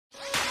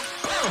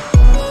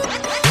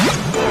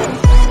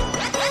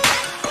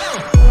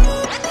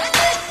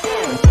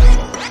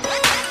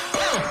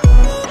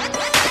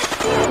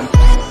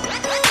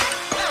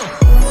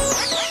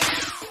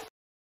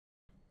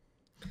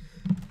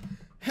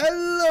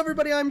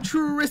everybody, I'm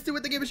Tristan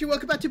with the Game Machine.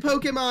 Welcome back to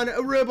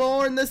Pokemon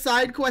Reborn, the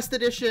side quest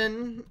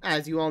edition.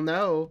 As you all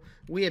know,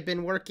 we have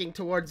been working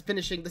towards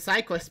finishing the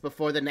side quest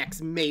before the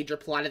next major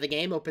plot of the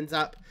game opens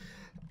up.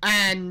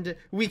 And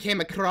we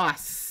came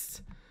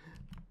across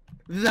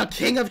the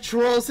King of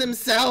Trolls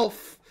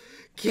himself,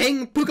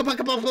 King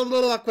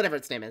Pukapukapukapuk, whatever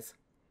its name is.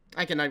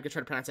 I cannot even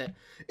try to pronounce it.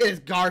 It is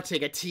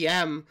Gartig, a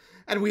TM,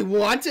 and we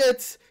want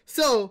it.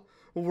 So,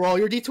 roll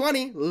your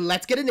D20,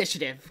 let's get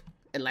initiative,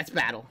 and let's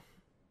battle.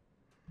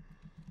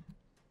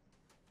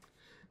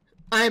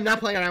 I am not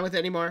playing around with it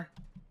anymore.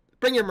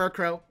 Bring your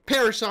Murkrow,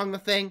 perish on the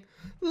thing,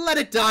 let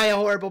it die a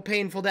horrible,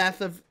 painful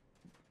death of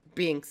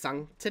being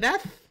sung to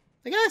death,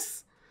 I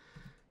guess.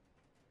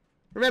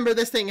 Remember,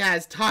 this thing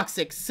has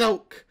Toxic,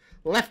 Soak,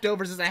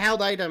 Leftovers as a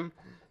held item,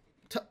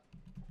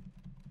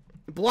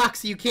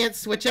 blocks you can't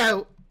switch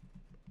out,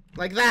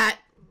 like that.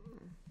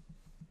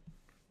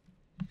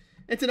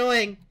 It's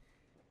annoying.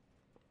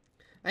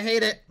 I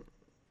hate it.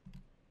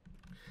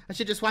 I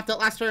should just swap that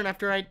last turn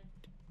after I...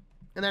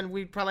 And then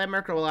we'd probably have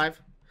Murkrow alive.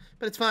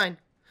 But it's fine.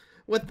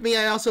 With me,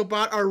 I also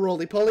bought our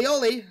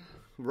Roly-Poly-Oly.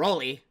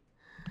 Rolly.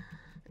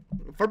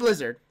 For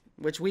Blizzard.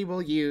 Which we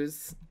will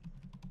use...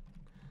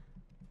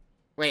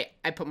 Wait,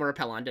 I put more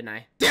Repel on, didn't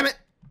I? Damn it!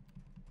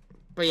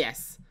 But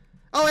yes.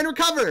 Oh, and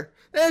Recover!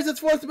 There's its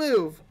fourth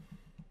move!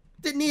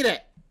 Didn't need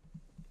it.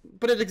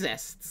 But it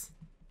exists.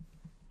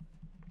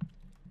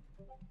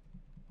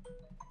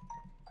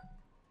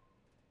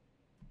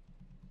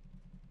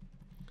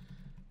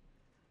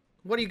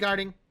 What are you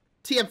guarding?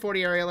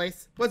 TM40 Aerial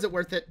Ace. Was it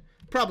worth it?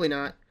 Probably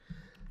not.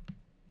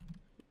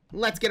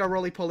 Let's get our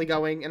Roly-Poly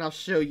going, and I'll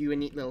show you a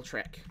neat little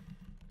trick.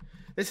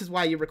 This is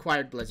why you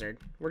required Blizzard.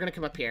 We're going to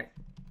come up here.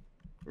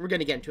 We're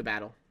going to get into a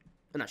battle.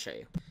 And I'll show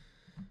you.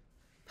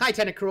 Hi,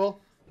 Tentacruel.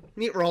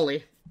 Meet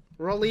Roly.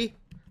 Roly.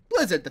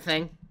 Blizzard the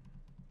thing.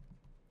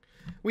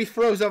 We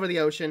froze over the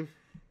ocean.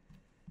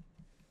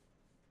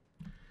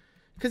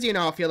 Because you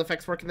know how field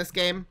effects work in this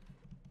game.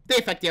 They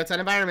affect the outside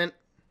environment.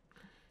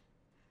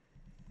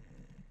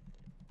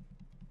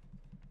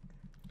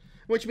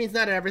 Which means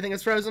not everything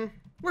is frozen.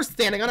 We're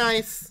standing on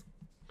ice.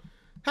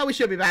 How we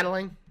should be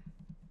battling.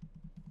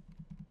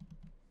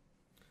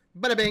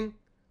 Bada bing.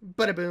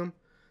 Bada boom.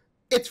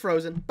 It's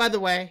frozen. By the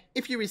way,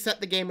 if you reset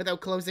the game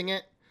without closing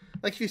it,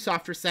 like if you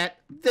soft reset,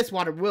 this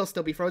water will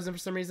still be frozen for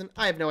some reason.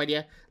 I have no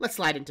idea. Let's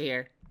slide into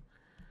here.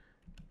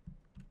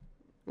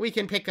 We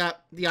can pick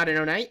up the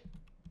Audinonite.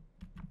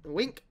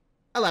 Wink.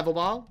 A level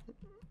ball.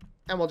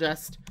 And we'll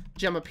just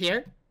jump up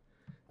here.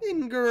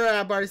 And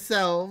grab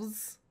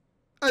ourselves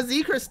a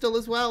Z-Crystal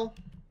as well.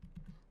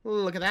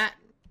 Look at that.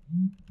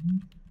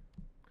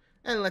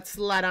 And let's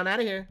slide on out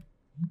of here.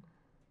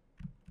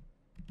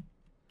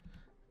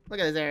 Look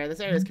at this area. This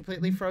area is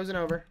completely frozen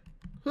over.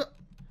 By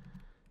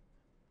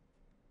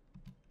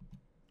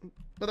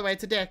the way,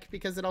 it's a dick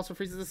because it also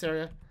freezes this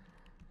area.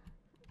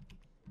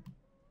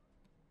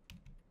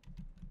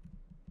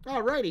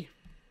 Alrighty.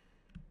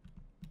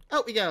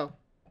 Out we go.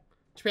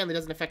 Which apparently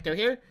doesn't affect out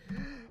here.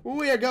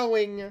 We are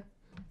going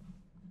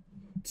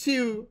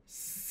to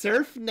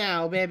surf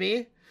now,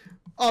 baby.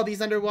 All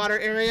these underwater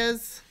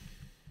areas.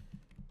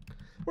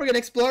 We're going to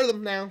explore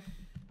them now.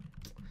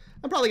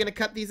 I'm probably going to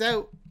cut these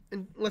out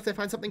unless I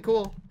find something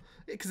cool.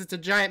 Because it's a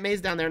giant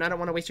maze down there and I don't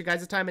want to waste your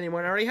guys' time anymore.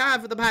 And I already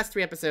have for the past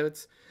 3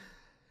 episodes.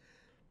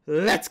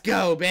 Let's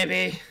go,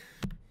 baby.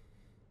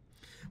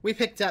 We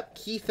picked up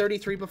key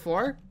 33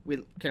 before.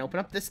 We can open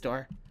up this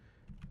door.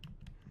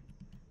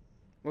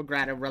 We'll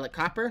grab a Relic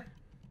Copper.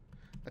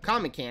 A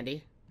Common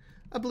Candy.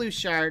 A Blue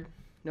Shard.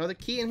 No other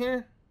key in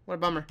here? What a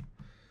bummer.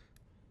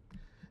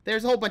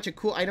 There's a whole bunch of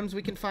cool items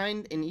we can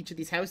find in each of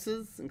these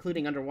houses,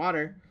 including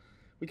underwater.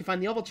 We can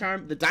find the Oval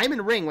Charm, the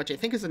Diamond Ring, which I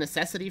think is a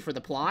necessity for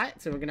the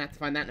plot, so we're going to have to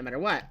find that no matter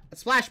what. A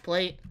Splash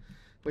Plate,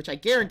 which I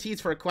guarantee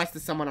is for a quest to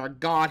summon our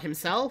god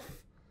himself.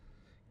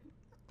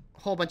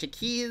 A whole bunch of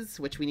keys,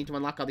 which we need to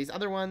unlock all these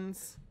other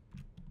ones.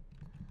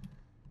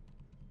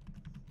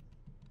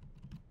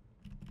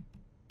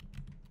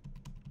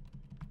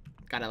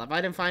 Got a Love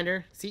Item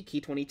Finder. See,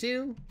 key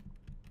 22.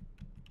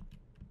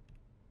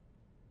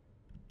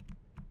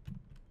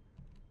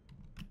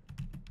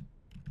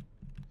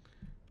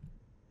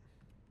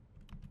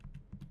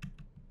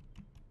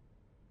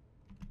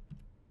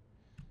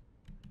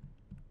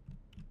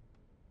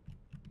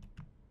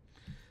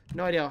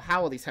 No idea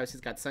how all these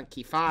houses got sunk.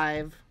 Key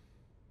 5.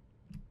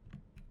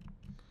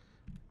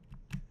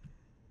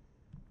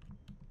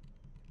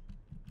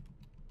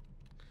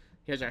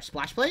 Here's our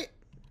Splash Plate.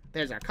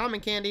 There's our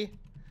Common Candy.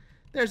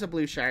 There's a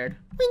Blue Shard.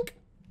 Wink.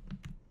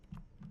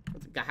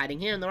 What's it got hiding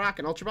here in the rock?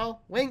 An Ultra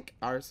Ball. Wink.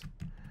 Ours.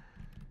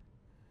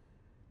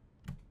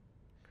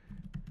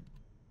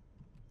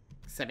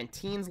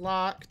 17's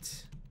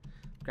locked.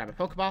 Grab a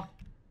Pokeball.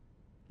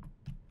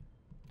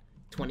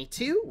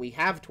 22. We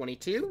have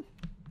 22.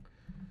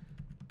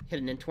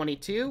 Hidden in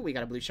 22, we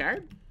got a Blue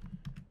Shard.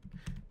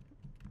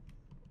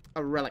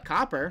 A Relic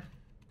Copper.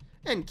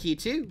 And key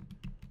 2.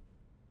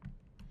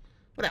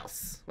 What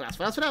else? What else?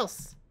 What else? What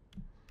else?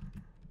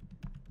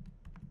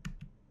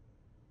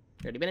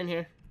 Already been in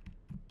here.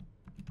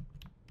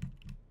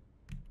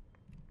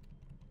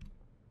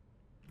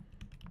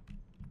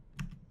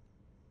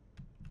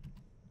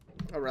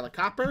 A relic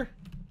copper.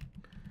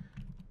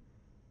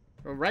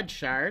 A red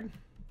shard.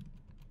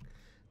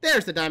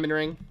 There's the diamond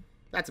ring.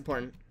 That's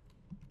important.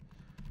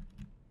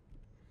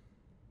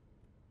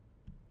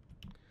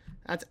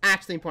 That's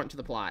actually important to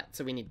the plot,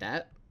 so we need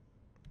that.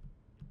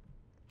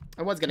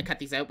 I was going to cut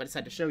these out, but I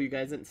decided to show you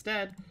guys it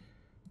instead.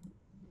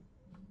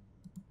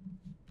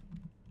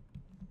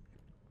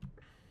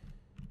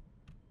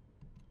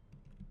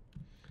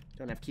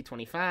 Don't have key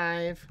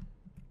 25.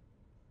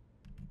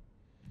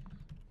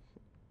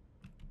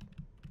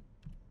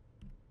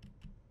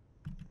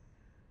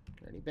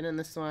 Already been in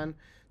this one.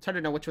 It's hard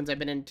to know which ones I've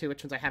been into,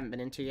 which ones I haven't been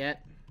into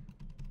yet.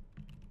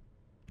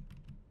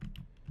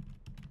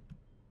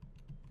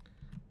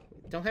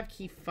 Don't have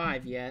key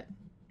 5 yet.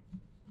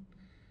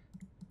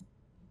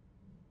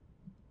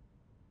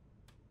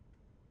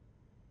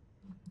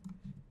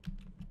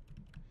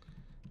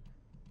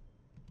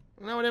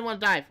 No, I didn't want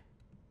to dive.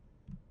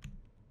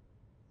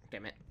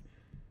 Damn it.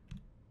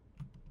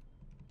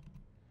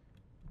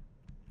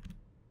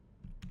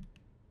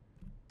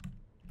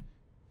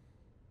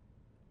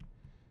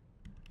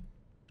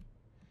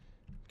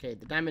 Okay,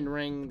 the diamond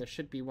ring. There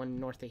should be one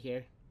north of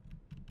here.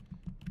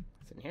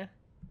 It's in here.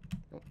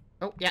 Oh,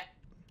 oh yeah.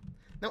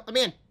 No, let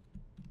me in.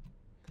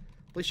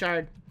 Blue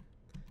shard.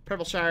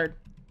 Purple shard.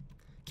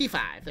 Key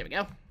 5. There we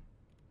go.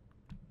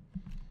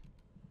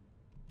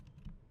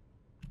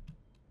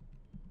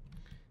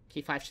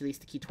 Key 5 should lead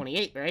to key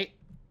 28, right?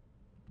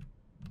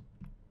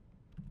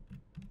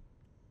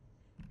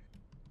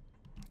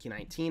 Key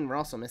 19, we're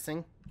also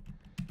missing.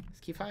 Is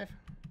key 5?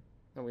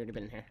 Oh, we already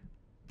been in here.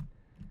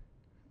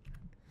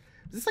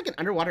 Is this like an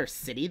underwater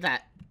city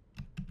that...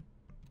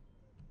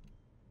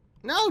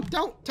 No,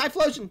 don't!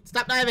 Typhlosion!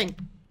 Stop diving!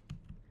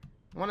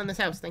 One in this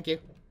house, thank you.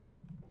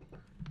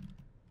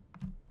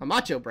 A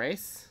macho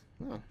brace.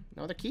 Oh,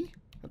 no other key?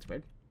 That's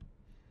weird.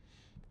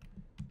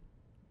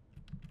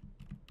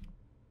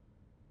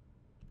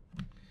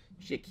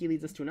 Shit, key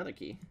leads us to another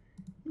key.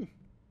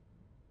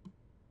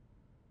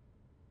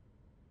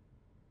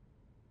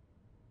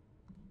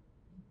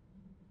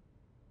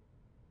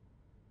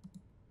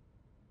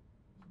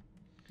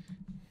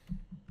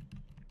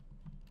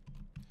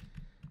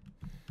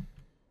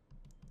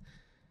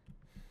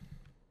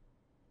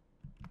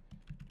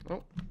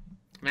 Oh,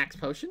 max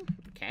potion.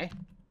 Okay.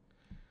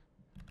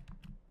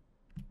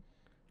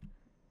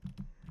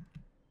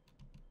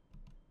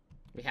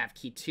 We have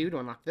key 2 to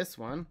unlock this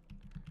one.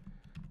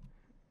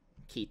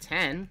 Key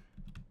 10.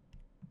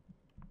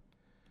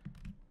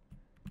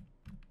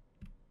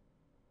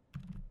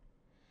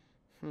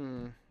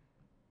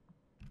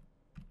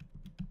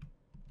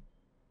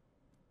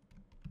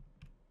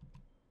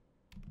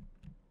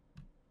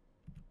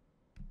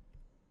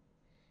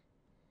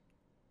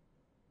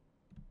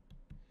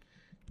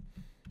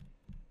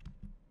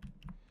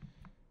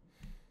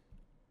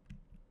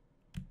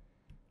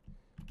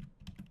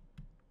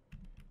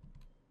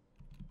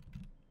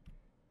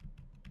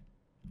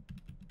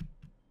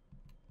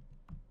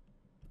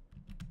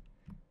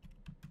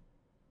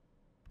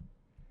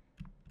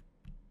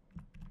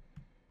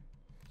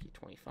 Key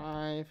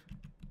 25.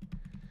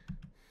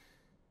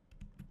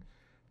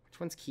 Which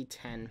one's key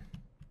 10?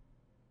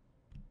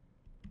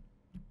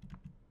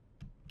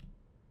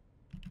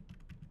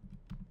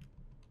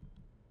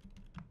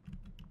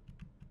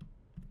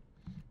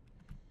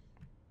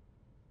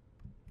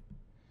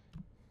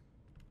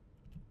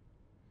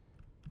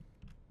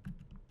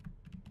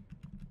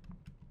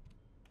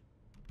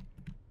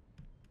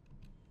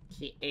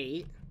 Key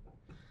 8.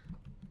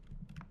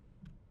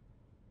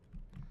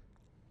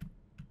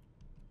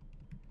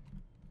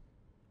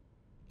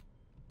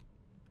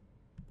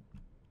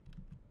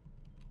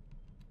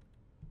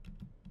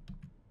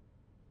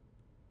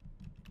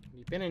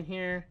 You've been in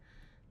here.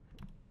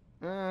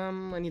 I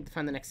need to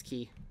find the next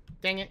key.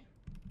 Dang it.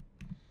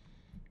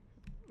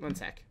 One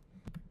sec.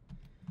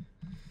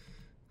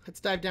 Let's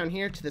dive down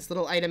here to this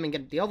little item and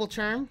get the oval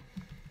charm.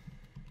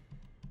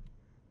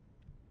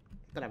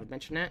 Thought I would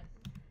mention that.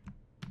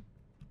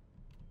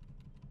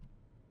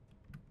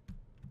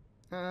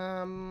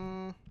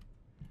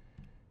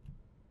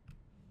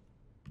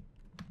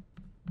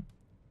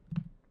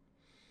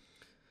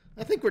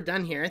 I think we're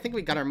done here. I think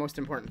we got our most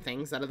important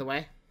things out of the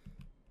way.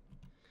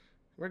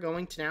 We're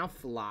going to now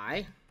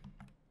fly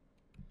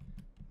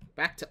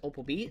back to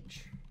Opal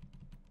Beach.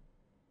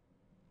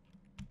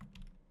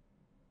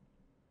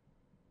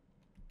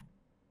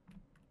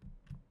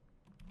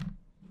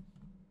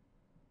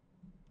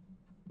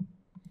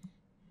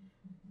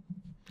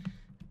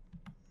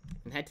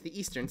 And head to the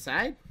eastern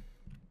side.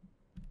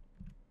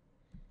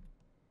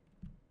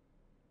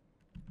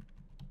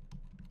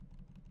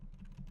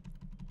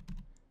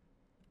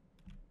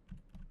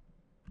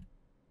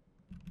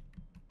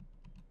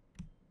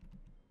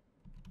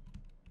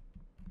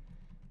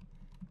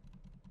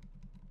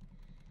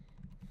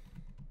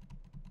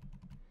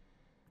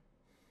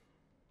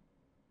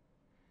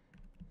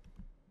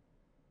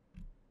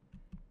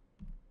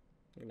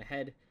 We're gonna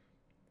head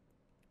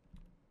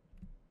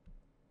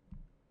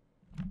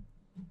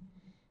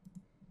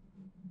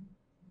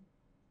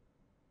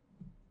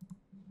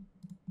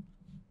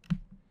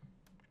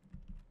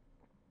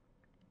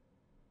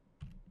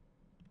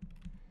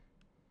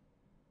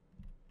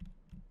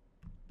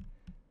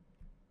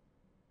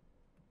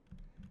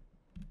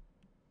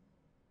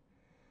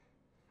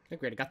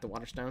think we already got the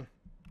water stone.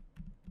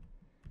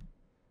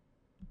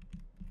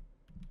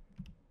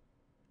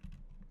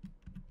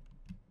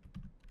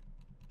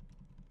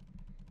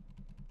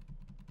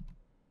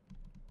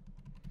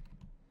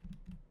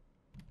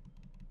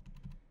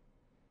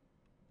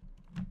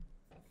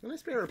 Can I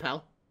spray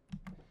repel?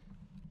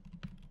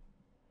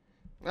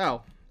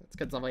 Oh, that's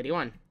good. It's level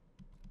 81.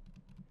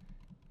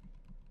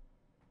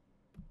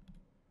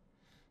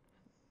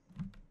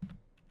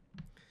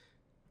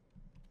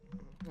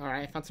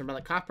 Alright, I found some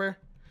relic copper.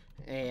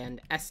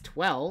 And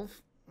S12.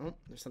 Oh,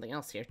 there's something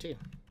else here, too.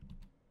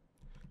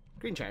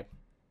 Green shard.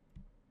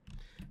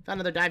 Found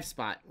another dive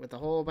spot with a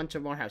whole bunch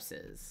of more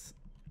houses.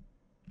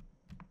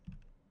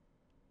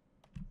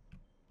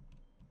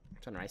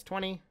 Sunrise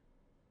 20.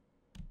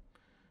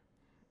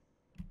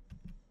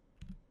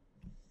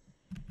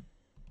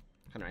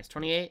 Sunrise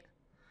 28.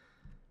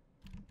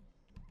 I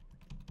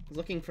was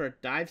looking for a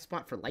dive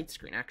spot for light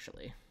screen,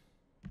 actually.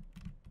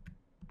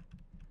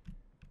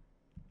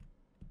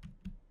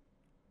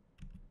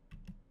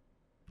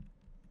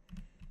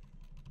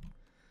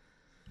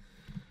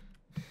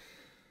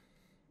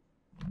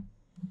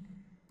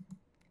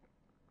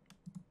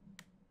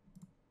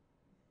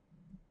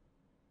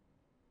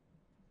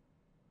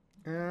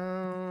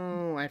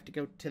 Oh, I have to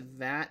go to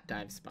that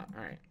dive spot.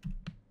 All right.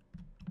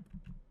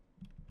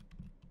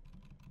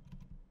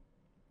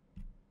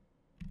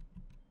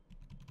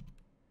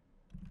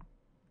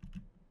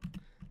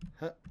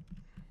 Huh.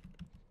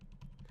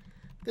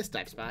 This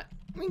dive spot.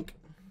 Wink.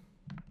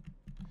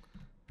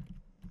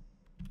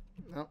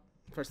 Well,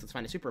 first let's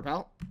find a super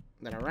repel.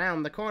 Then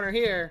around the corner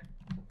here.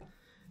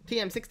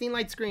 TM16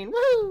 light screen.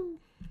 Woo!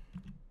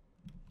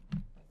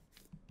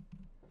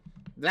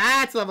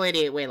 That's level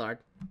 88 Wailord.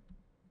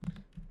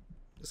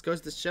 This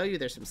goes to show you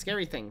there's some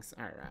scary things.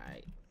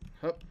 Alright.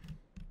 Hope.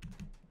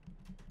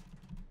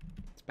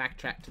 Let's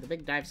backtrack to the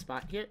big dive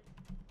spot here.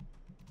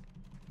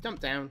 Jump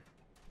down.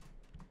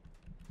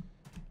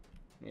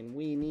 And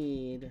we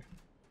need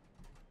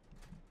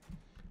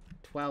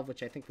 12,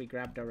 which I think we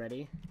grabbed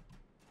already.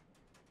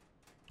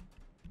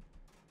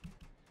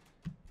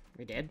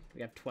 We did.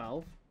 We have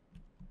 12.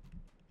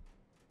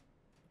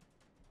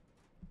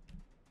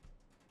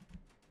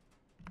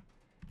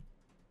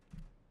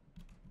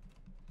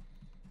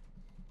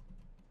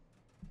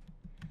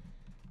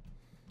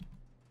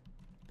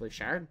 Blue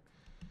shard.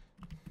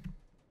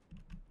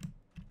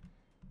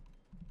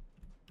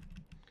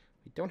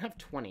 We don't have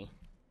 20.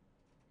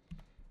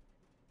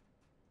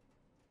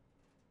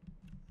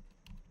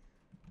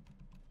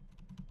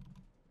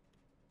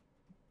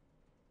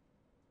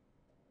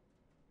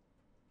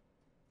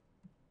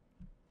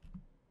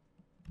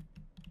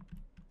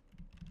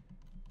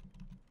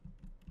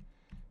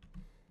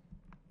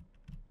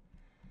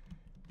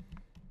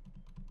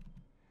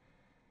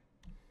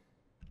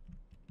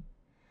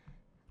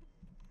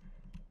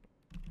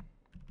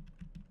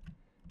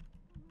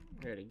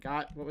 We already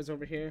got what was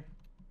over here.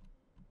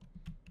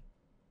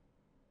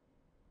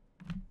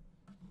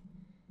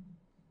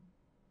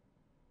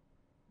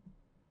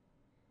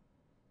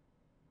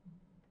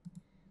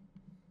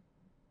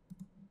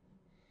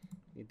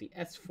 Need the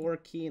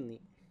S4 key and the...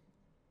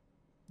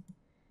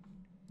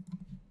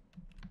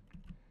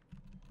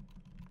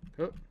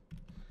 Oh.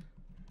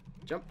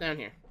 Jump down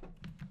here.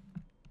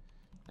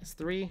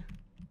 S3.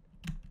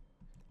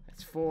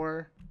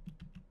 S4.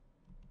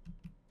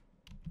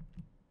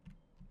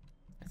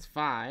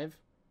 S5.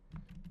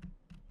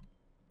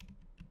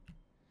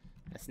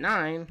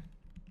 S9.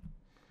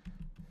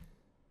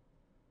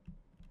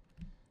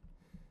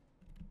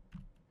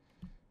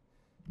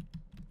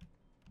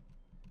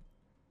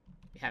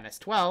 We have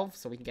S12,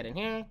 so we can get in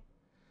here.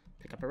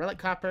 Pick up a relic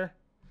copper.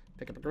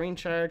 Pick up a green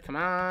shard. Come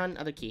on,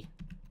 other key.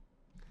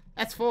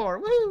 S4,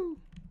 woo!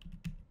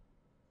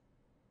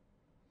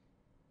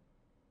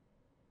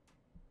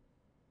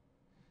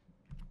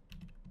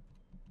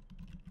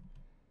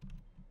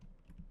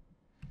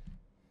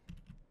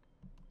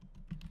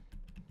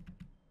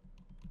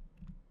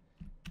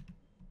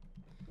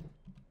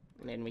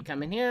 And then we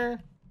come in here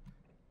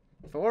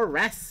for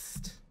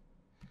rest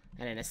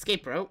and an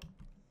escape rope.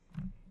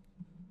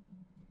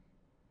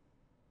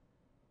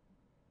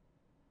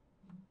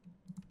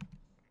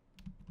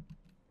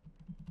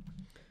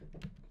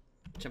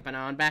 Jumping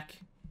on back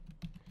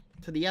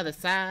to the other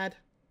side.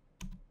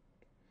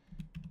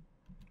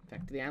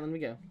 Back to the island we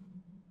go.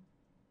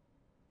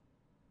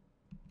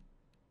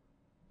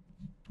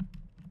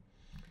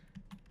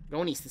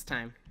 Going east this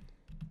time.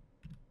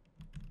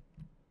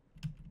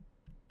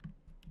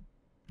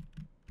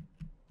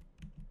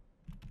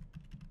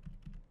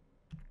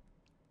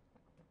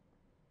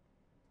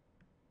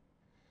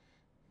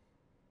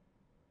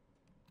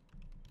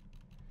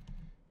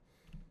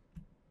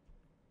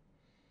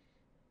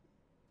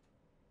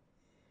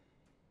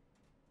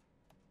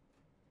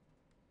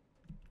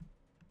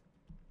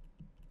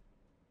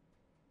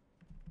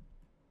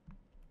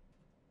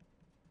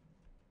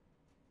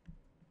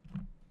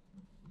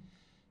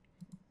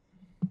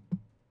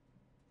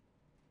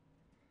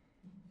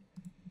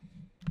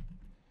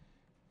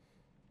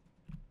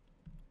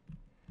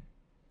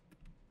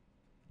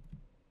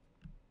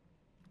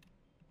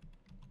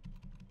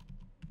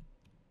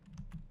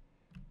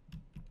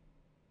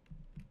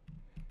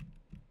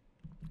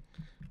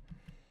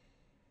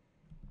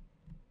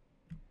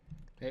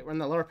 Okay, we're in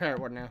the lower parrot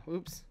ward now.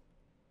 Oops.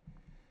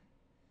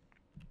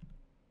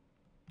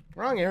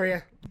 Wrong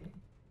area.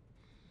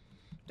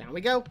 Down we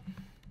go.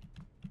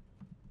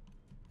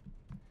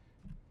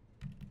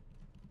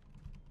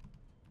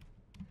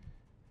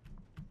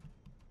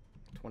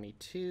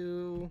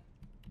 $22.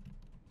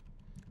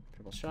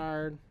 Triple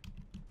shard.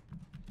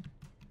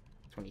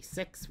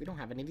 26. We don't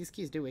have any of these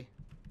keys, do we?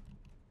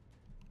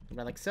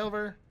 Relic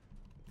silver.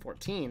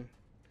 14.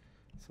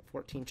 So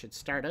 14 should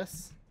start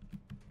us.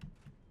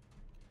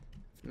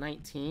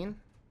 19.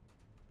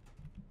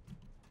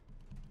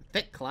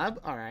 Thick club.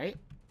 Alright.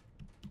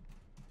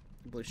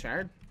 Blue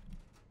shard.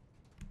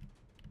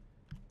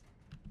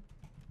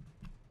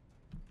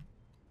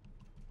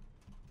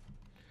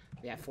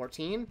 We have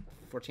 14.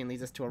 14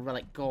 leads us to a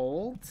relic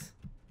gold.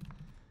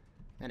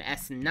 An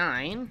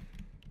S9.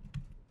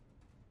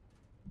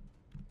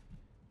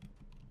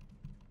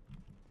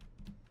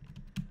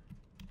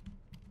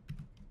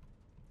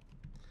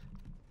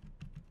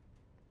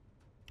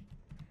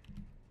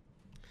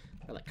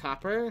 Relic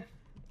copper.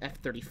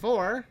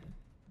 F34.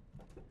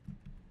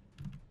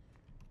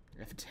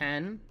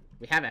 F10.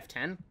 We have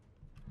F10.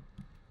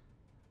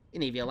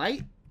 An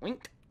Eviolite.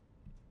 Wink.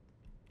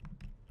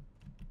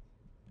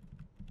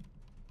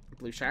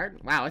 Blue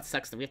shard. Wow, it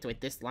sucks that we have to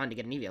wait this long to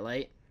get an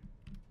Eviolite.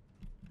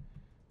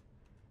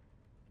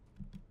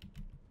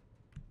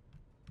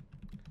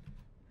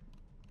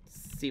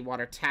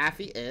 Seawater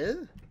Taffy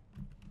is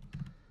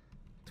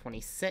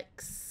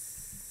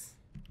 26.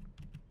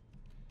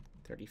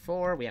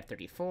 34. We have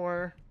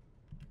 34.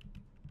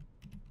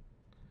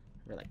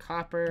 Relic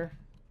copper.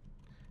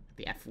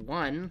 The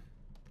F1. And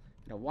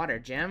a water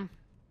gem.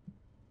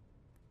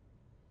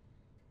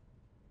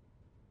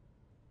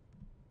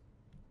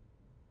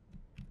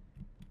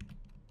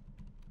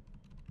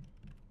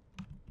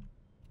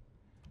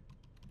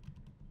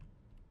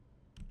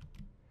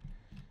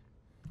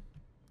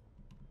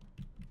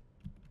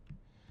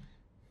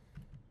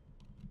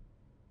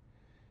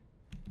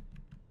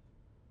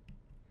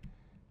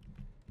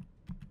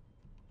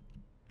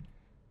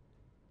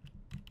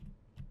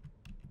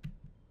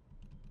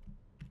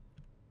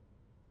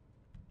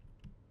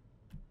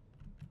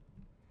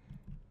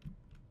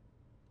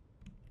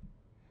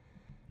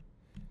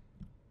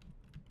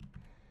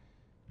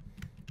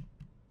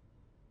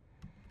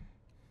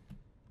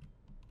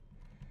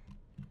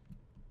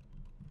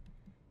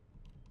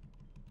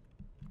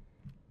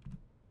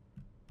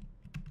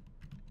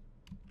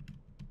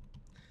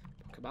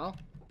 Pokeball.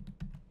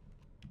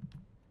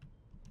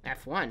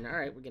 F1.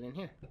 Alright, we're getting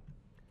here.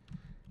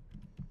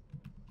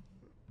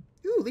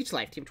 Ooh, Leech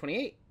Life, Team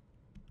 28.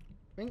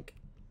 Wink.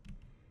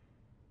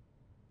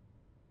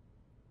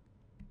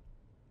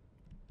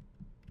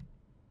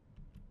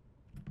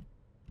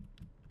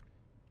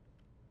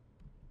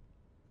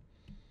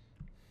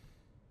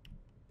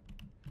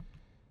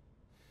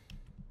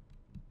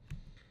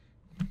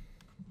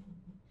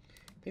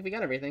 I think we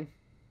got everything.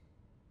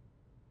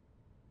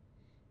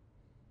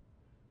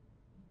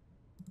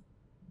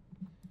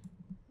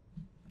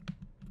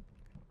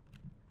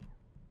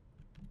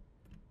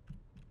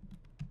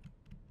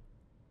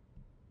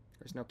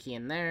 There's no key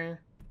in there.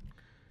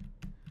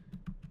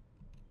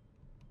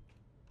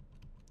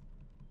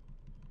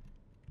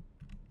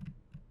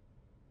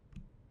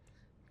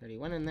 Already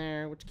went in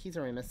there. Which keys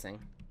are we missing?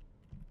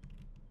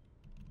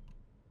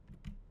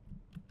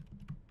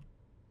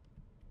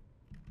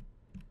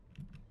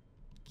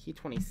 Key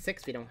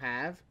 26 we don't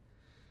have.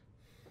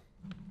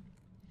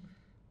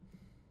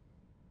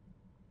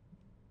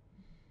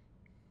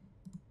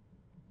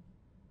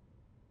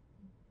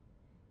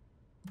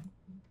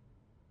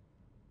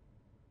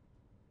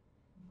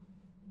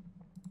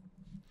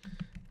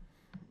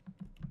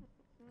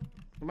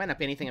 There might not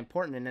be anything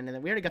important in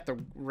anything. We already got the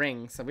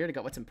ring, so we already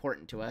got what's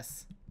important to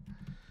us.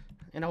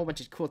 And a whole bunch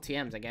of cool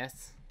TMs, I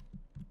guess.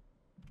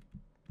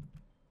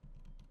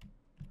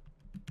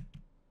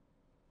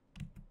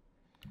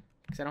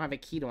 Because I don't have a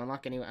key to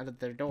unlock any of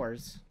their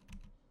doors.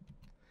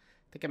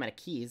 I think I'm out of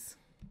keys.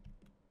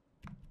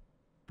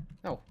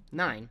 Oh,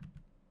 9.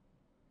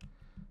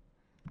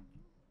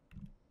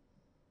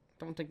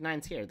 Don't think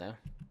 9's here, though.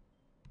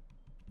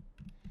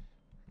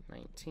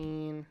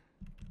 19.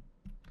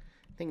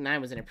 I think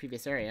 9 was in a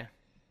previous area.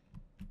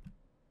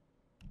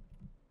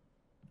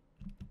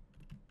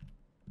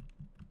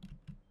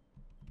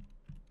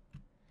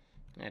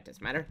 That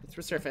doesn't matter. Let's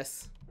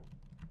resurface.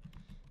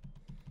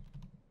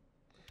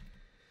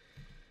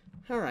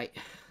 Alright.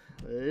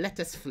 Let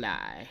us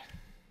fly.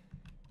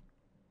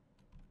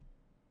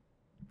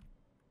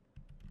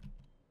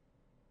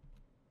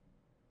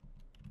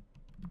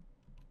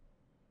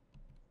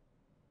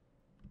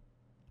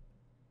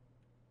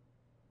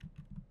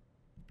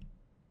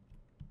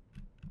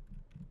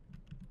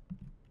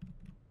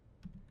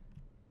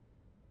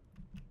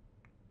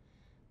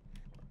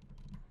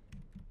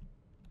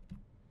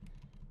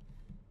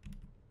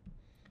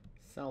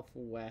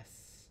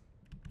 Southwest.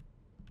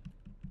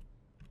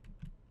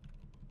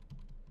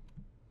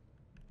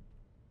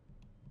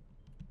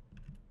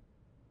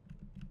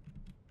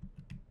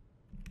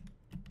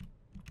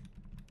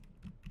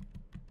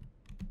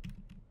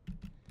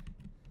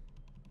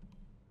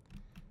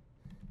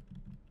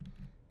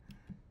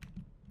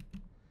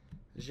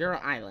 Jura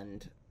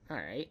Island.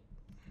 Alright.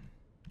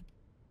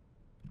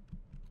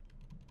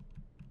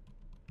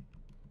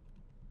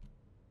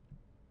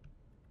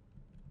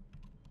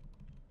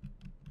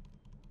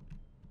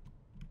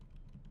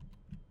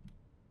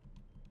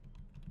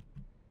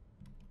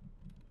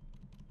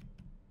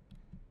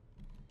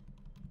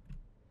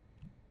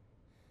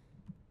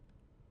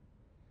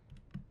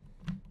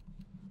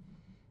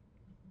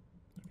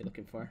 What are you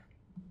looking for?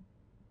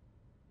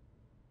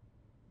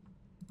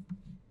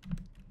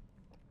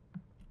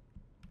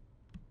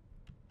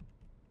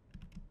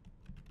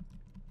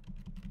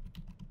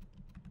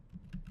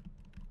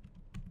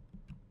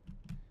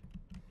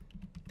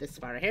 This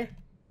spot right here.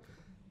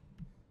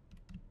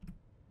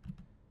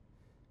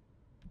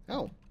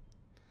 Oh.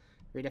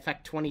 Read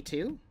effect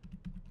 22.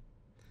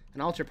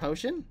 An ultra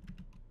potion.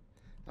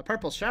 A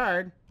purple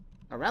shard.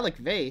 A relic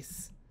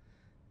vase.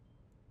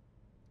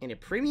 And a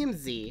premium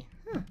Z.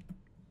 Huh.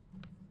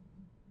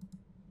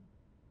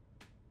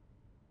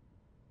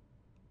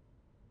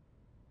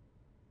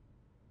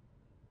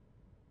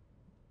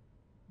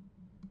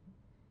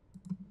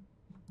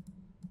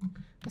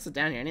 What's it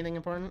down here? Anything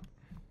important?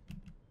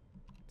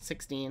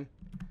 16.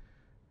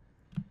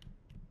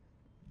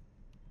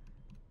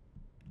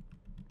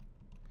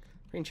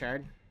 Green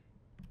shard.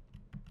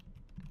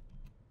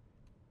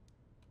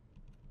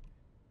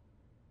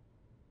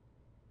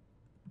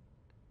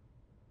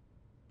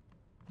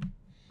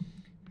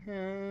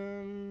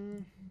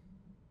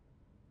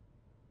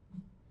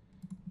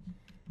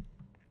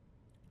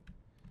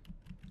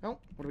 Oh,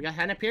 what do we got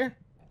hiding up here?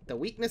 The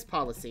weakness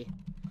policy.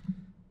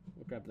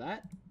 We'll grab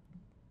that.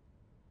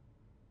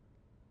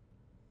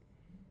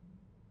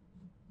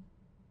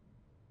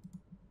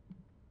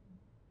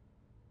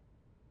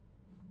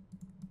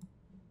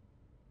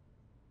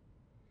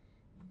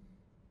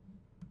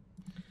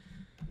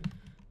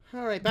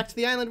 Alright, back to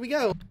the island we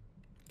go.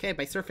 Okay,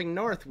 by surfing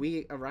north,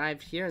 we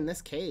arrived here in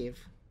this cave.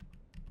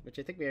 Which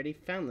I think we already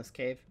found this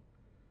cave.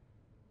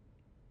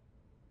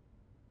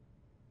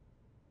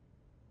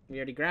 We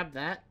already grabbed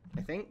that,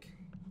 I think.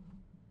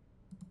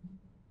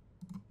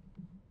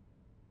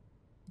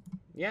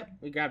 Yep,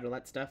 we grabbed all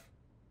that stuff.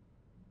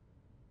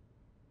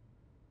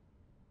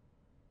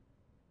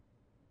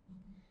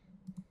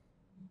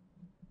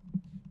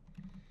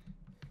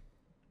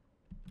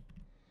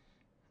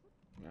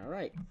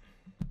 Alright.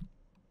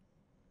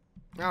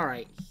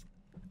 Alright.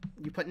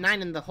 You put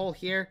 9 in the hole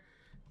here.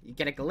 You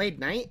get a Gallade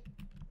Knight.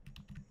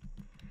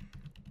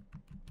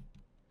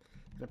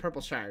 And a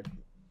purple shard.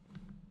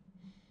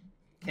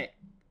 Okay.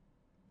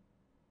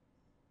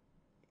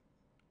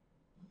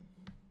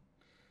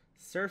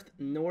 Surf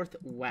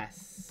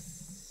northwest.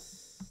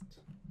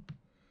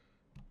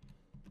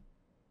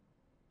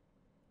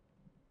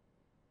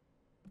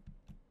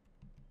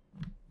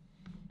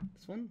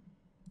 This one?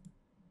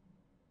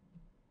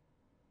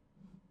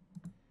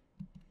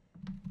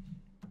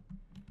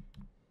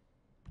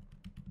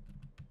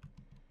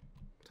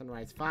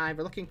 Sunrise 5.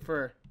 We're looking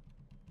for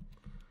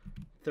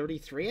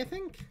 33, I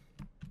think?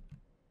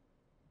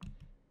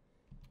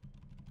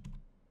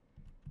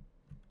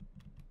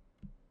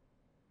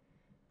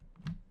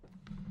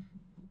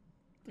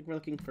 I think we're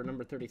looking for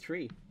number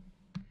 33.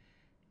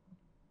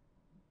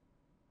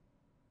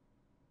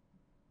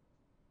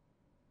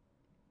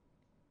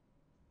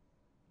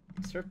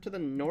 Surf to the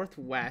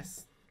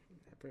northwest.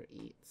 Never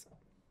eats.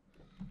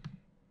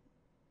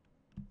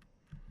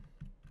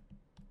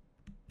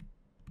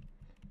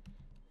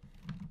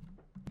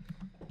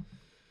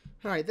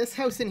 Alright, this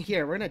house in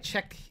here, we're gonna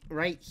check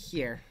right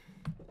here.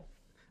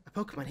 A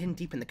Pokemon hidden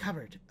deep in the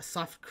cupboard. A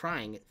soft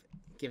crying.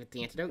 Give it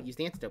the antidote. Use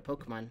the antidote,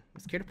 Pokemon.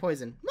 It's cured of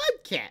poison.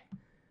 Mudkip!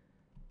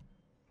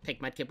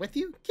 Take Mudkip with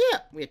you? Yeah,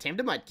 we have tamed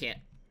a Mudkip.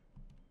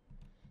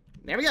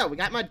 There we go, we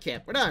got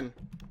Mudkip. We're done.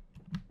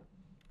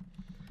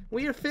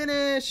 We are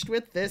finished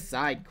with this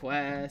side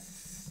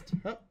quest.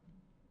 Oh.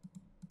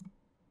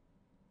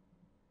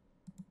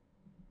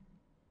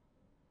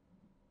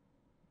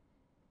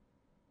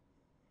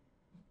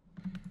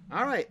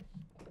 Alright,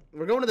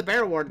 we're going to the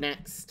Bear Ward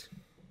next.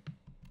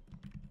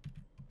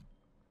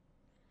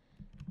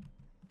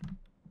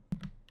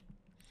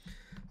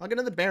 I'll get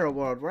to the Barrow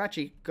Ward. We're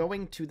actually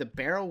going to the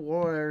Barrow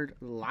Ward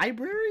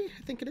Library,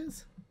 I think it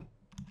is. I'm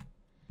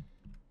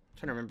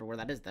trying to remember where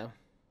that is, though.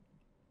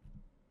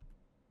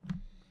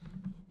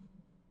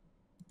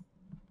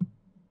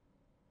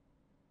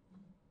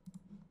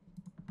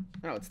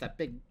 Oh, it's that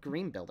big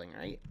green building,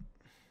 right?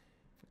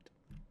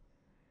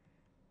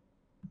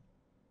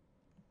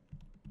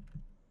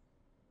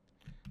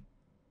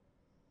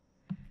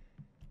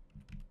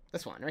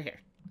 This one, right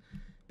here.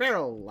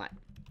 Barrel Lot.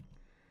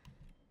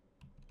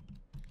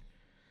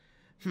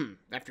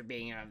 After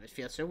being out of it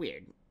feels so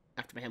weird.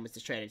 After my home was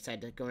destroyed, I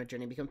decided to go on a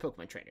journey and become a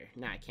Pokemon trainer.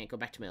 Now I can't go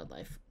back to my old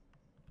life.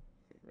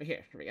 Right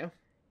here. Here we go.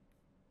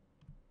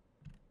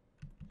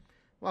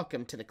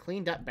 Welcome to the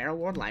cleaned up Barrow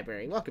Ward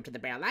Library. Welcome to the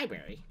Barrow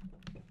Library.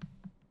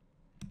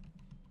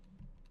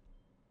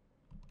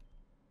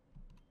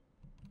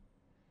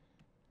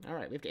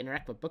 Alright, we have to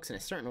interact with books in a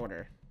certain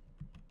order.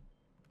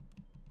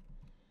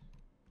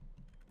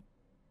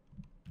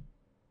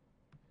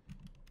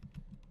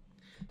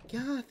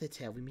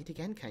 Gothitelle, we meet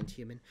again, kind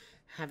human.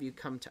 Have you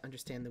come to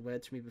understand the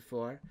words from me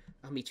before?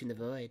 I'll meet you in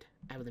the void.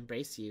 I will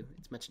embrace you.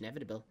 It's much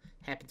inevitable.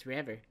 Happens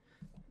forever.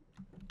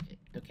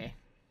 Okay.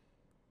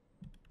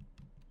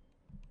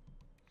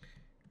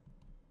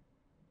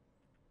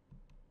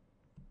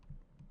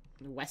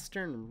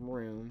 Western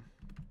room.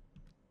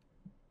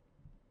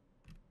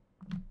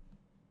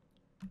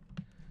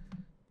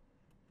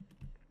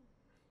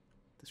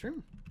 This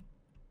room.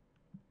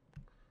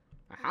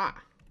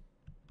 Aha.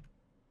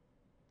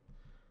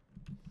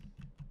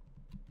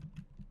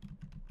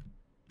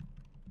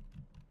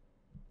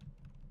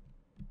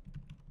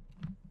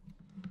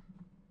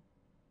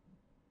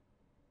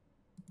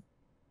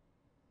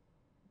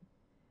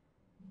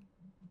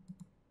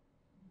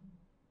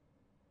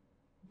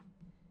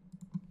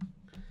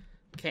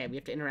 Okay, we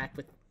have to interact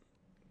with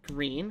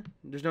green.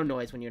 There's no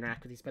noise when you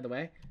interact with these, by the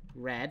way.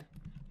 Red.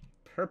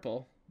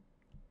 Purple.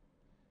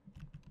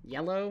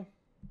 Yellow.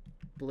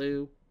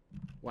 Blue.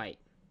 White.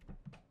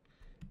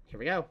 Here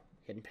we go.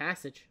 Hidden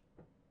passage.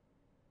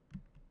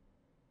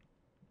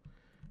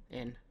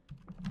 And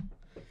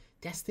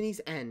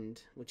Destiny's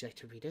End. Would you like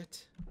to read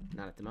it?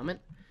 Not at the moment.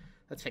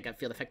 Let's check out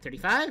Field Effect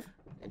 35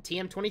 and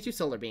TM22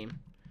 Solar Beam.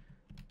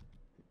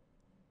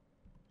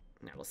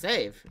 Now we'll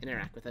save.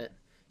 Interact with it.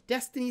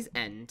 Destiny's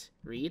End.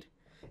 Read.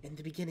 In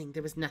the beginning,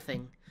 there was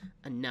nothing.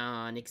 A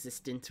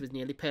non-existence was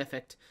nearly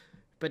perfect,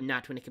 but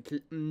not being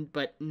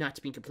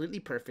completely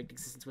perfect,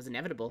 existence was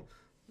inevitable.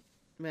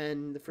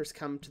 When the first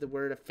come to the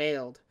word have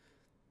failed,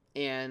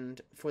 and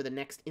for the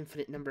next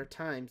infinite number of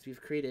times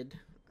we've created.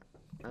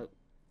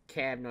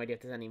 Okay, I have no idea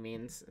what this any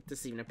means. If this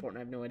is even important,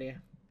 I have no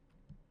idea.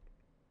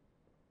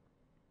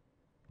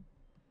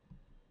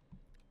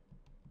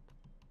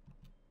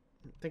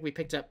 I think we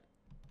picked up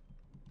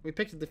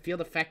the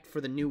field effect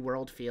for the new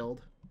world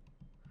field.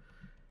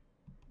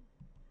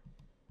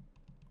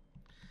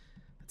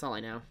 That's all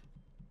I know.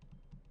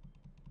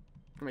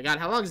 Oh my god,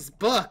 how long is this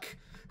book?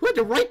 Who had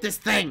to write this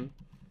thing?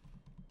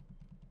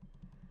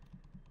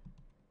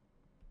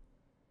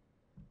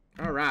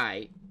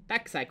 Alright.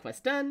 Back side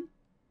quest done.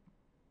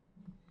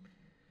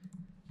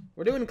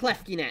 We're doing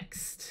Klefki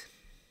next.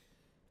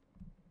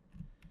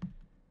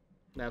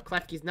 No,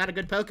 Klefki's not a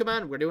good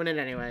Pokemon. We're doing it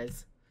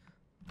anyways.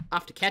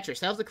 Off to catch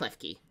ourselves a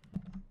Klefki.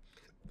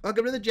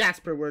 Welcome to the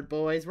Jasper word,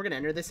 boys. We're going to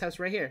enter this house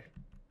right here.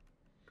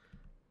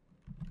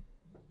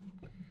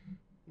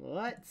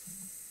 Let's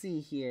see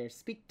here.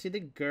 Speak to the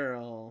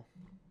girl.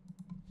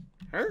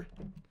 Her?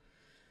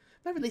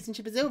 My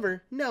relationship is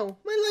over. No,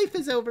 my life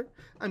is over.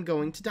 I'm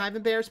going to die of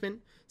embarrassment.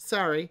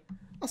 Sorry.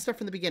 I'll start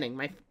from the beginning.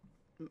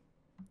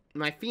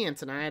 My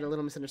fiance and I had a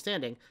little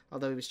misunderstanding.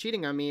 Although he was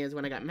cheating on me is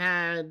when I got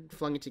mad,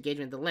 flung into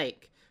engagement in the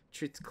lake.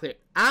 Truth's clear.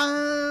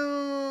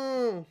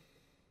 Oh!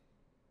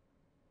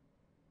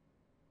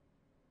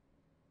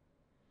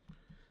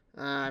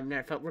 I've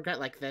never felt regret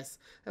like this.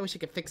 I wish I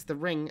could fix the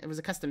ring. It was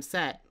a custom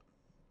set.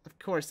 Of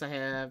course, I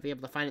have be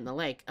able to find it in the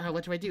lake. Oh,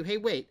 what do I do? Hey,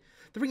 wait.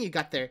 The ring you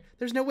got there.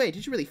 There's no way.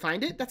 Did you really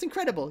find it? That's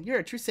incredible. You're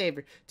a true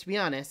saver. To be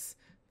honest,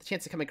 the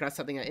chance of coming across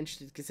something I'm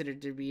interested is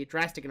considered to be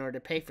drastic in order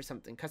to pay for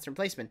something, custom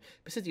placement.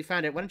 But since you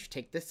found it, why don't you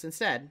take this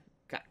instead?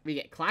 We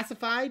get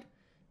classified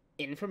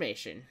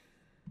information.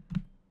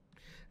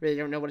 Really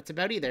don't know what it's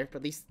about either, but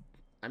at least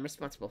I'm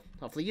responsible.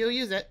 Hopefully you'll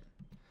use it.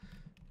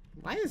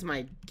 Why is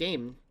my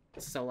game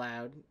so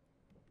loud?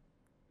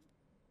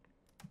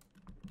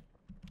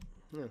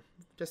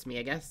 Just me,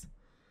 I guess.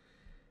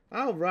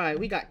 Alright,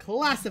 we got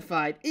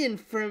classified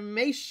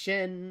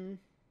information.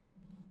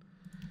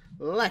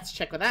 Let's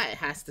check what that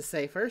has to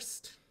say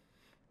first.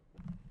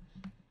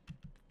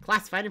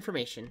 Classified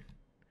information.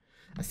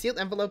 A sealed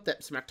envelope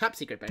that's marked top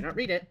secret, but I don't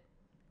read it.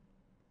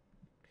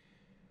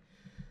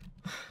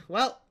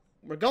 Well,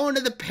 we're going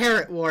to the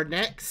Parrot Ward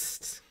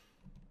next.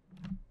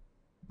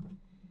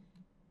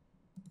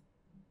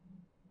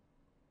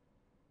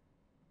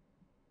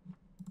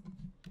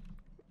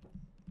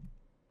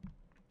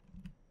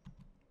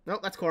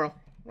 Nope, that's Coral.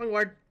 Wrong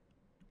word.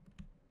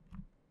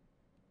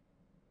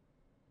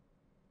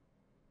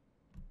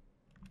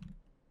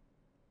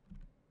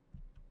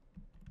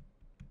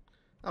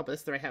 Oh, but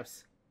this is the right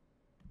house.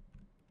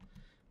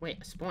 Wait,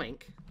 a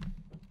Spoink?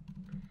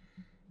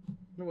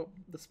 No, well,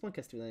 the Spoink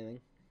has to do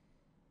anything.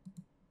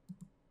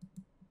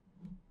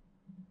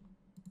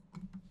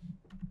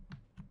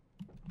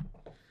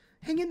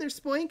 Hang in there,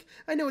 Spoink.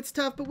 I know it's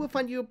tough, but we'll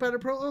find you a better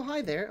pearl. Oh,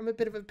 hi there. I'm a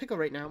bit of a pickle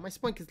right now. My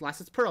Spoink has lost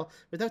its pearl.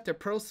 Without their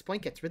pearls,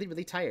 Spoink gets really,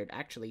 really tired.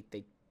 Actually,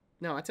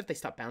 no, that's if they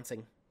stop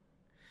bouncing.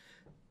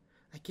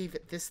 I gave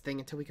it this thing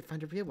until we could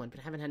find a real one, but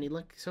I haven't had any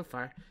luck so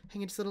far.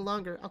 Hang in just a little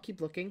longer. I'll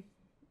keep looking.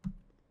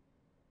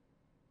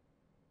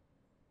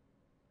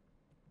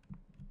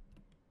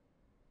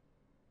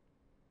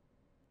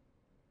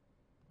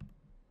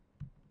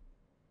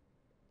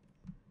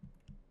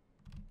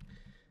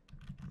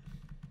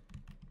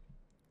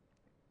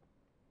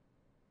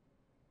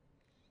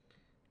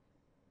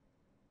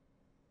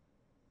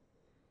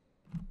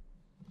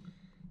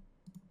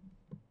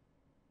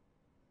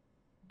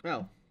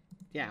 Oh,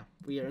 yeah,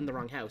 we are in the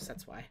wrong house,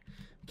 that's why.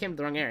 We came to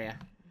the wrong area.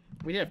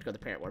 We did have to go to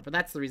the Parrot Ward, but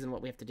that's the reason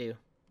what we have to do.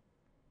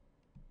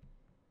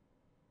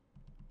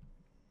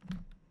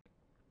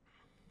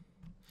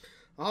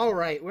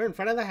 Alright, we're in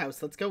front of the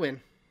house. Let's go in.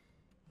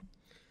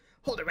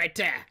 Hold it right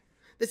there.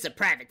 This is a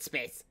private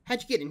space.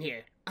 How'd you get in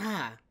here?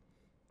 Ah.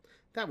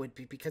 That would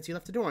be because you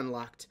left the door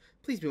unlocked.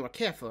 Please be more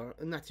careful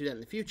and not do that in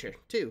the future,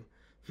 too.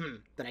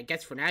 Then I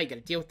guess for now you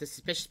gotta deal with this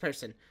suspicious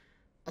person.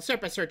 I'll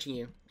start by searching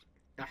you.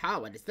 Aha,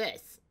 what is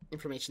this?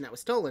 Information that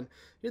was stolen.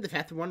 You're the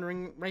path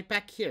wandering right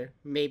back here.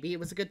 Maybe it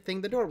was a good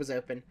thing the door was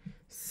open.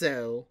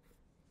 So,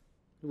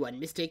 one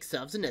mistake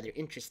solves another.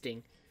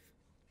 Interesting.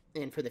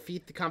 And for the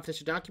thief, the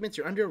confidential documents,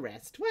 you're under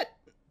arrest. What?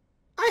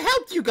 I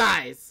helped you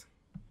guys!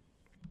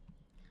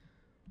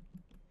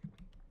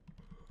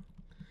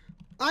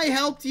 I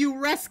helped you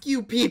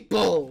rescue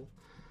people!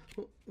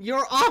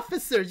 You're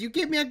officers! You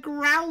gave me a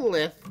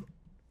Growlithe!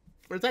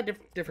 Or is that a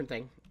different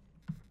thing?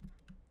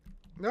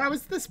 No, I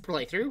was this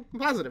playthrough. I'm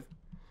positive.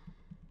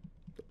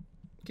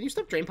 Can you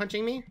stop drain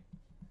punching me?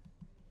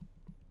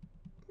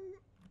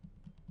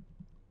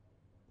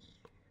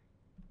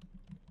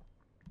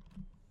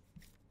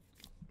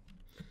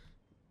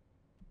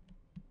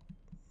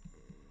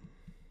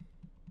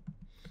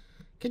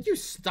 Can you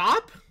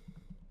stop?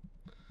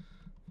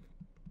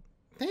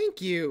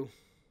 Thank you.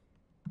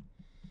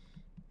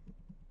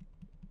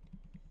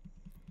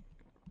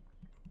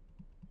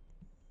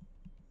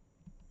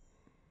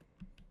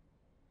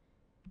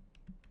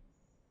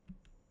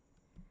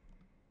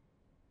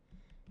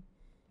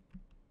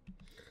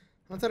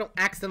 Once I don't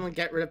accidentally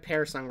get rid of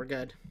Parasong, we're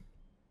good.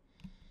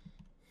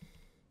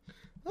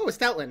 Oh, a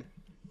Stoutland.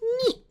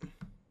 Neat.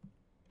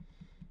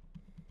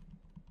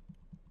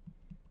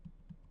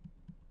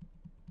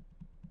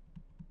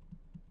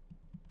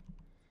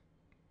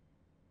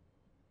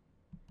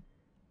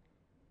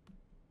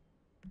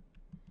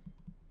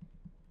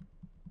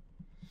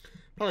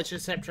 Probably should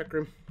have set up Trick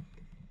Room.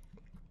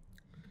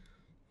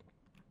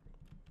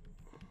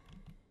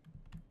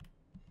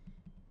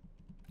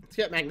 Let's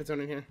get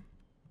Magnezone in here.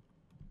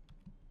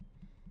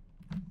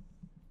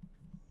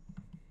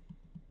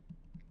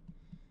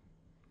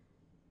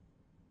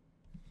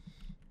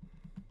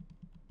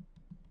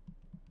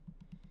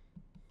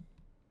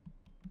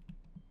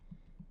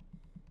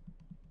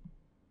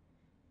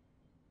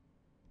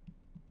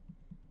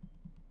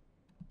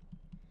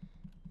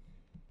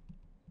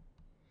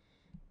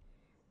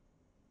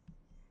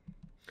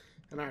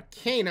 An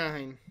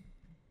Arcanine.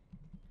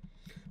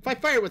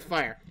 Fight fire with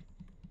fire.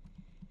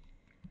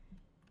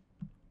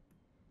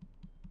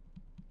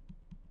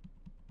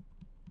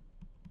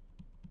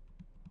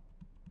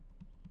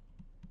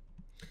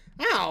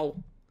 Ow!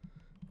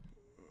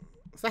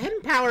 Is that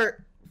hidden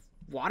power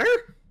water?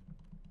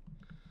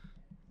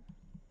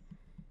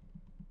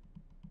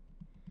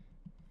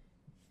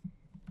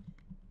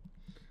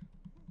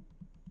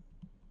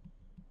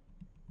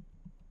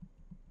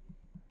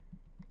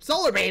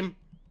 Solar Beam!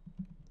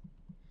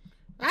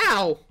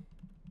 Ow!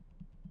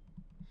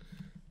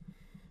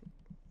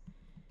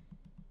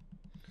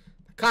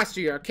 The cost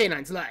of your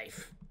Arcanine's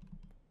life.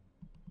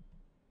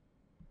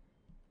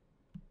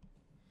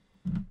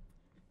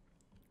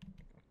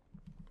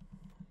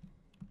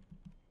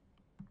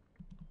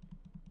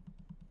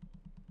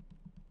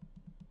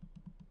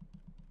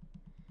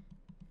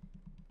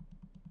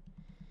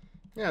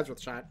 Yeah, that's worth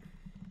a shot.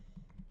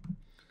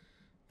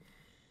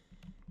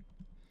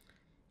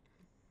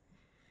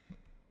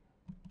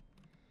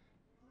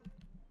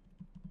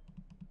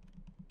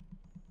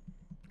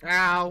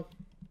 Ow.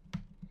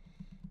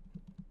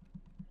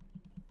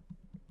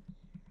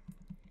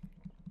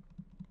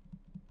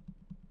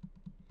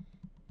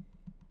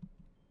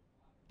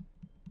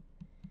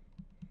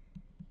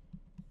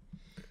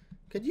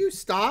 Could you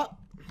stop?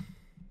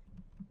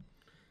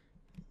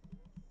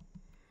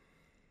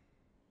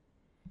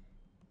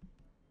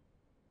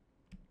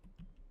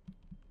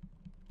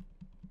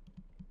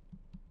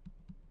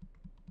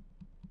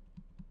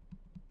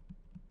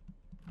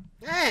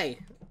 Hey!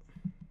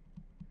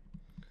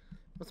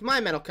 What's my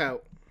metal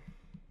coat?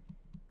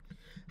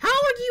 How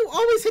do you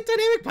always hit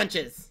dynamic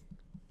punches?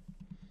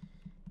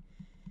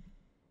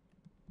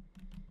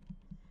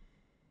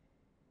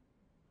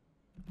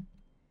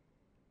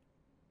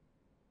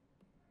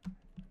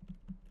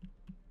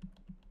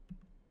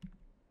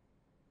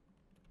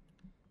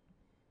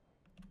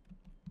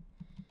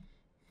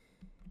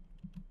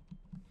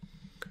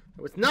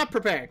 I was not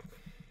prepared.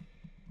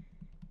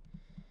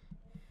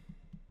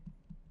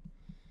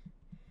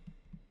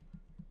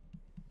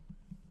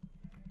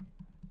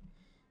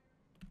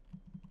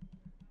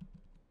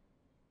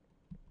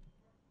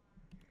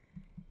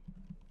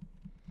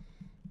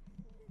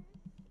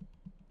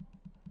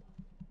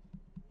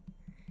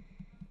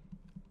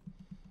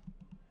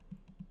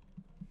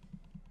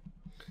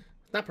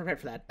 Not prepared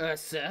for that.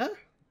 Sir?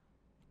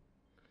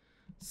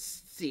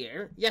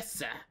 Sir? Yes,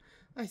 sir.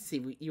 I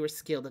see you are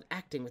skilled at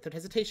acting without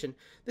hesitation.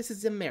 This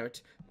is a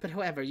merit, but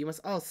however, you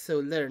must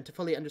also learn to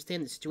fully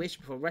understand the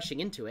situation before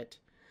rushing into it.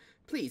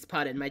 Please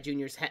pardon my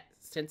junior's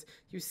hesitance.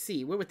 You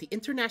see, we're with the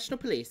International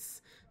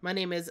Police. My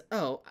name is...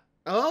 Oh,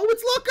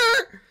 it's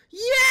Looker!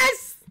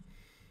 Yes!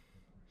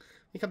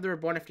 We come to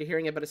Reborn after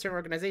hearing about a certain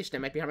organization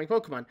that might be harming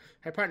Pokemon.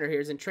 Our partner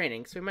here is in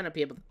training, so we might not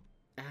be able to...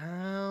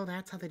 Oh,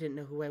 that's how they didn't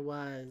know who I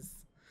was.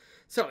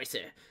 Sorry,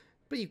 sir,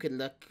 but you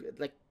can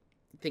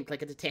think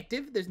like a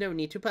detective. There's no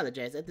need to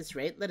apologize. At this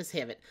rate, let us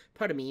have it.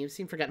 Pardon me, you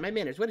seem forgotten my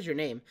manners. What is your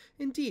name?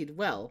 Indeed,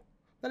 well,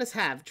 let us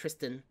have,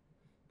 Tristan.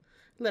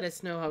 Let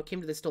us know how it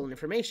came to the stolen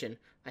information.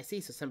 I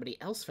see, so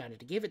somebody else found it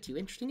to give it to you.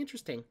 Interesting,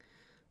 interesting.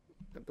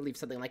 I believe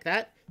something like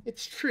that.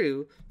 It's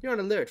true. You're on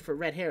alert for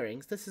red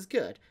herrings. This is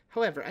good.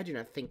 However, I do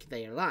not think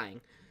they are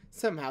lying.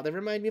 Somehow they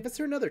remind me of a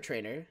certain other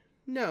trainer.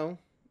 No,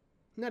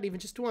 not even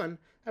just one.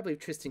 I believe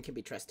Tristan can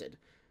be trusted.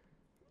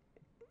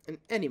 And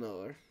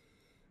anymore.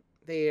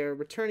 They are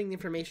returning the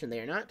information, they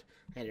are not.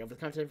 I handed over the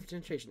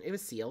confidential. It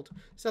was sealed.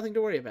 There's nothing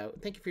to worry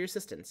about. Thank you for your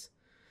assistance.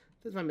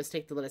 This is my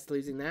mistake to let us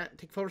losing that.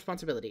 Take full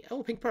responsibility.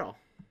 Oh, pink pearl.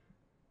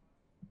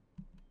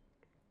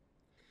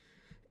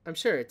 I'm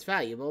sure it's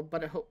valuable,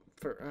 but I hope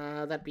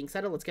for that being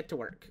settled, let's get to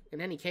work.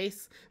 In any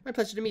case, my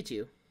pleasure to meet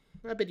you.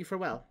 I bid you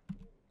farewell.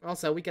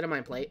 Also, we get a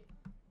mind plate.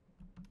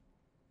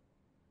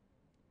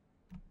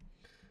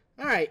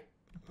 Alright.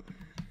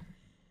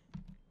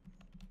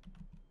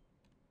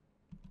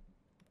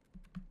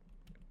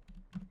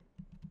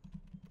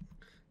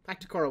 Back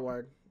to Cora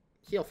Ward.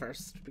 Heal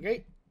first. Would be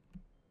great.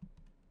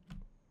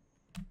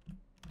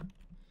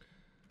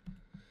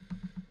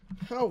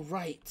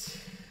 Alright.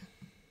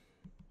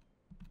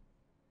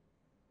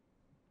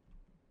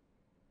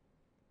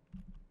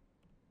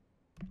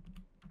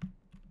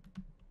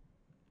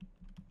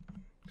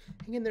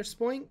 Hang in there,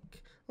 Spoink.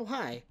 Oh,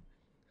 hi.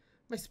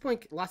 My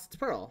Spoink lost its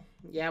pearl.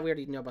 Yeah, we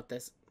already know about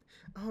this.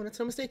 Oh, that's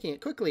no mistaking it.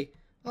 Quickly.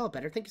 Oh,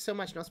 better. Thank you so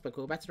much. No, Spoink.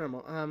 We'll go back to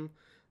normal.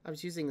 I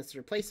was using this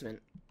replacement.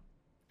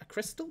 A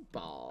crystal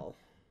ball.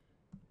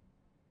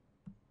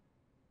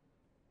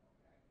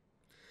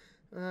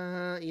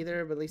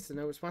 Either, but at least I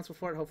know responsible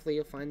for it. Hopefully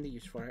you'll find the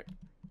use for it.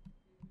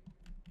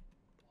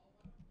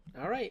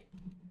 Alright.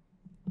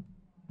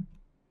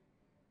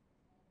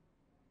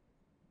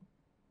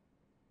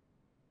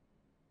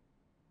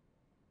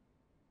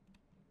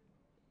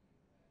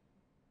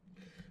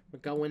 We're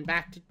going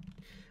back to...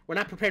 We're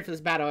not prepared for this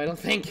battle, I don't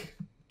think.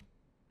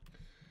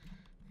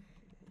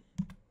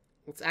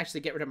 Let's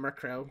actually get rid of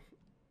Murkrow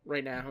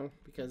right now,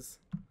 because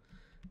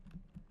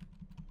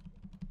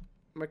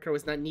Murkrow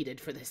is not needed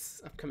for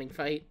this upcoming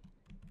fight.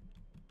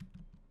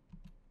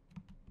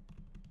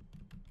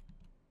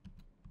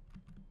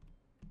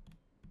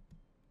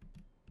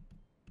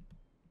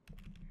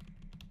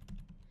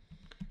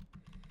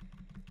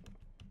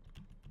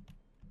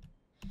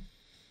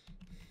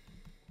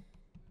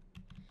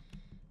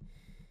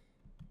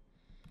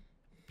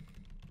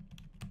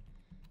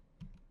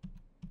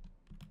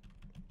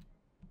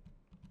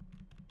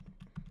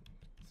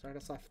 Start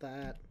us off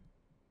that.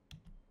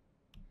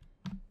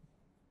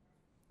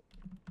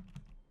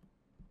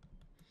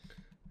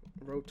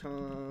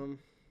 Rotom.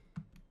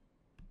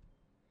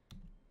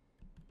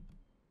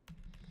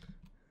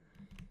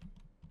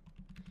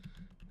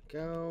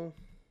 Go.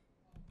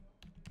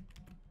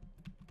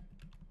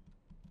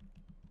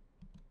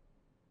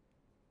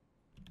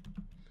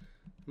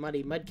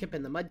 Muddy Mudkip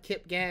and the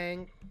Mudkip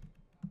gang.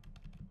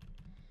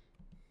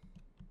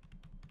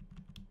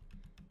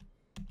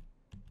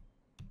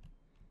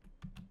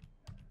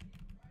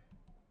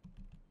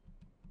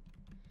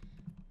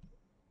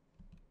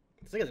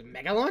 This thing is a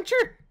Mega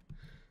Launcher?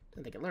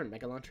 Didn't think I learned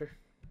Mega Launcher.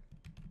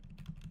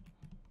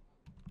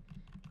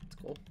 That's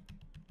cool.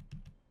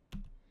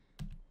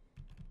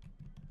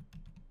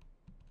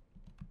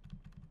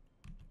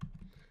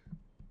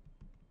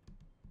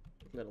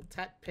 Little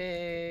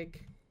Tepig.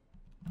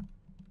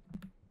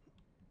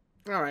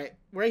 Alright,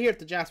 we're here at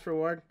the Jasper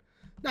Ward.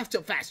 Not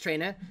so fast,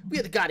 trainer. We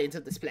are the guardians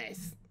of this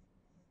place.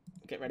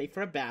 Get ready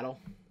for a battle.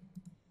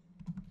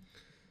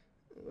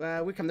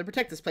 We come to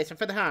protect this place from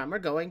further harm. We're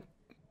going.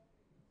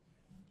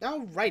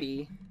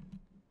 Alrighty.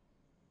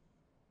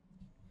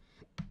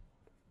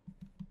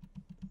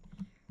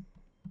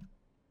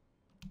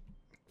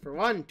 For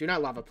one, do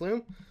not Lava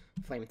Plume.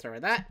 Flamethrower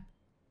that.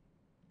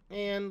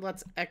 And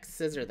let's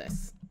X-Scissor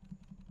this.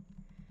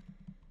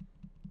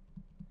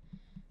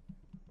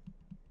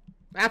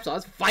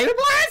 Absol's Fire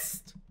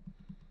Blast!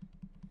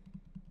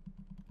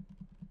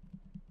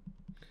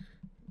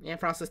 And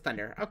Frost is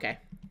Thunder. Okay.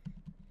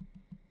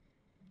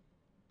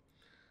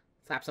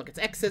 Sapsol gets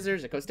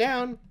X-Scissors. It goes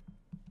down.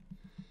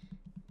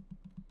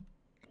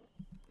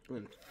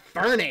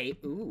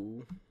 Infernape.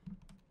 Ooh.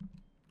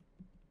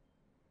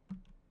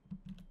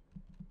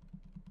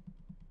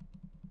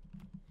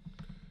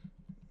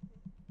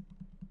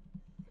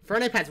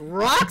 Infernape has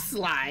Rock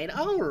Slide.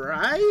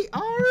 Alright.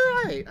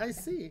 Alright. I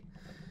see.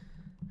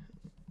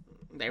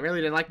 They really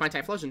didn't like my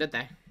Typhlosion, did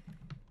they?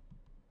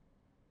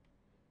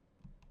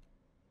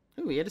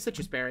 Ooh, he had a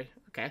Citrus Berry.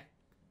 Okay.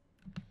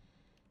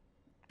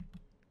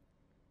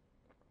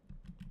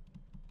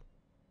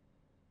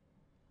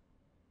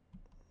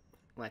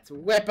 Let's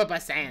whip up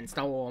a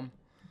Sandstorm.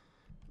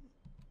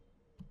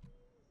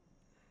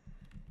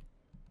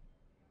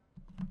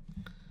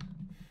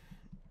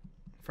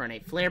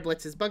 Infernape Flare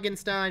blitzes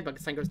Bungenstein.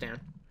 Bungenstein goes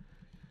down.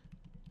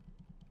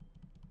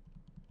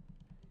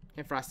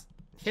 And Frost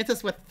hits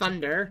us with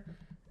Thunder.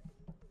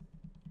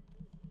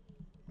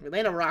 We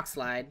land a rock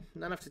slide.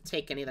 Not enough to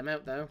take any of them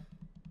out, though.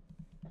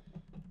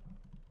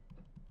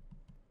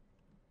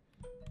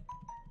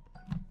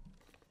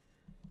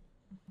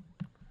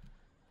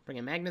 Bring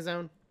in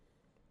Magnezone.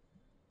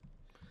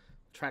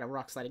 Try to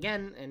rock slide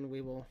again, and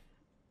we will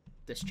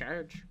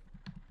discharge.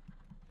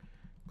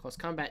 Close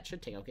combat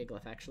should take out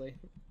Gigalith, actually.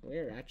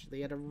 We're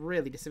actually at a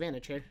really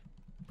disadvantage here.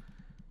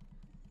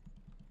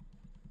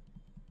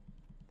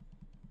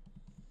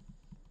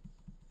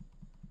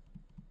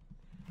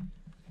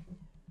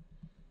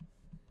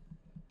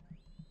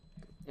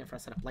 And for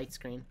us set up light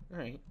screen.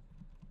 Alright.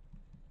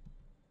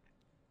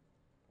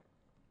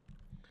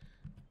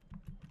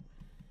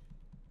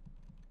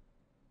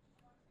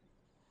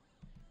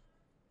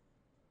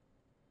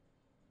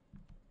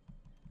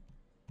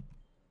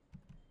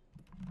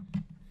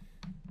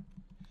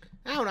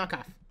 Oh, knock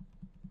off.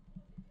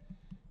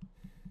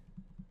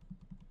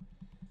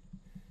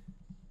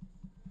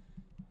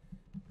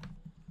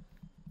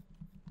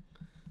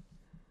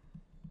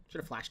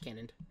 Should have flash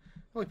cannoned.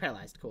 Oh, we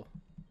paralyzed. Cool.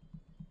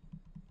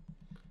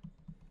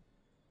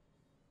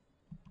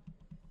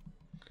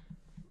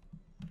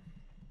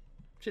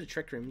 Should have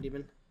trick roomed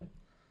even.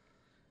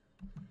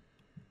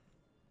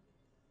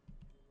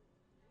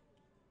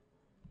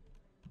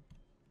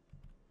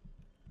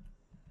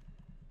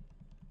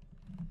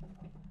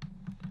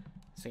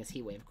 So I guess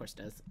Heat Wave, of course,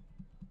 does.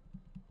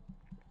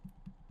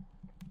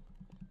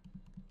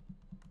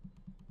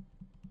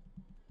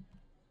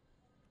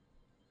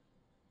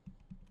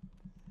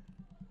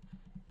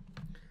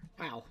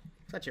 Wow,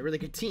 such a really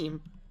good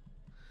team.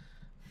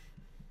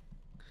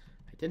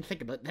 I didn't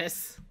think about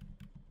this.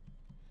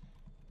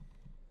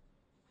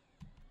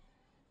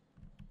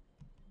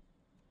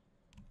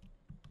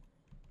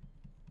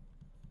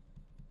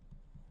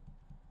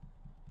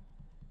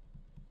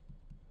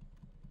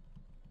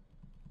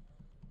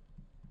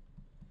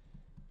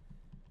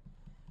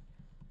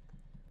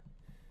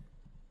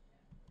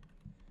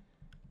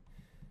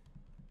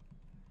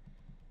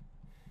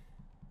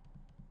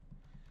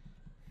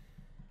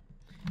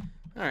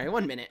 Alright,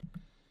 1 minute.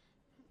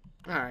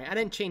 Alright, I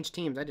didn't change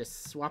teams. I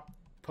just swapped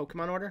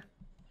Pokemon order.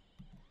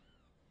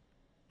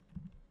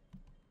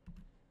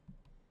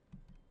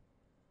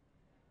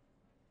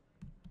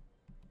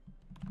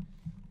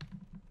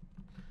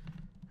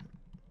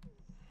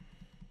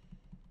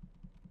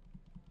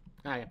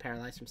 I got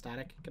paralyzed from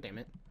static. God damn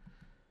it.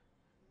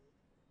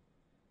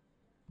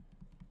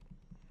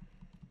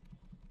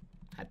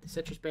 Had the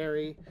Citrus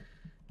Berry.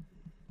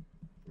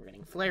 We're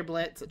getting Flare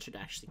Blitz. That should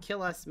actually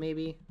kill us,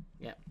 maybe.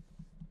 Yep.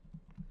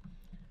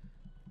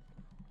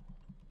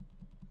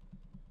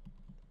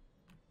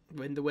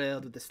 Win the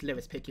world with the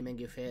slowest Pokemon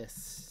go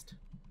first.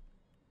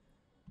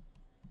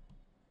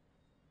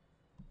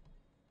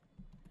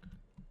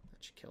 That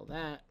should kill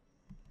that.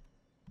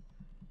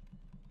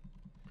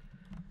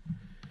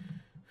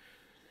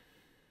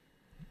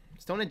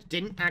 Stone Edge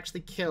didn't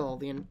actually kill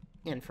the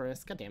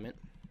Ampharos. God damn it.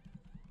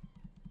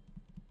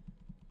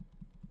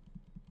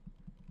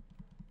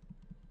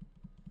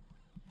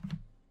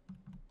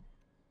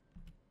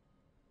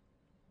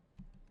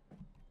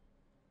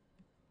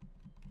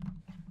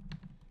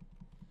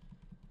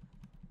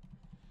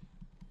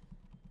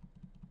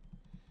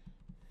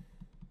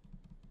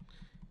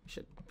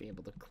 Should be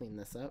able to clean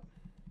this up.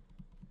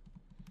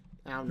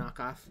 Ow, knock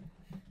off.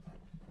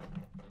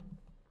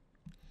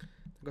 There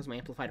goes my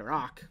Amplified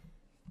Rock.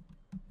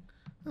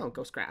 Oh,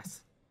 Ghost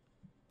Grass.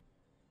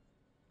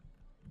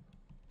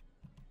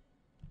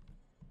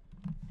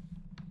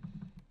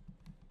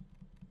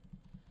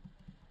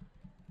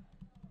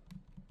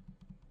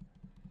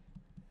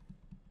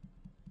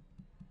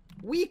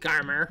 Weak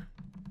armor.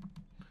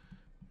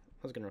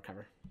 I was gonna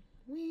recover.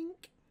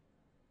 Wink.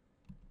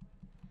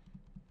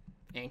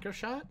 Anchor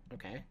shot?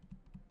 Okay.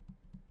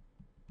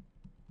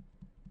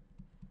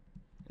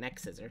 An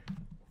X scissor.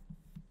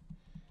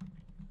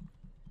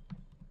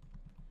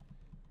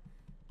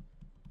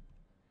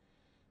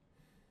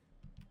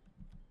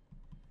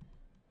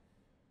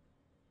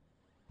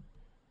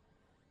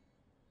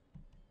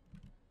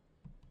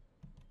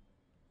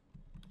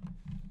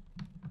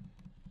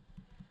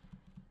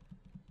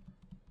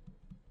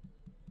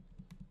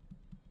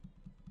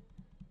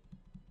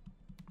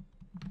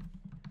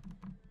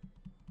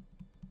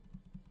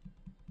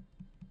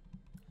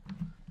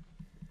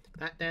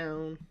 That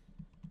down.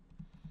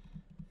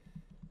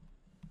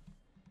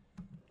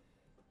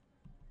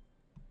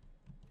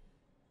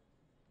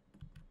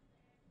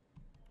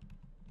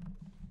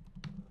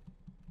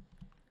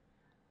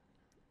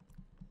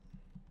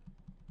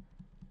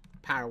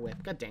 Power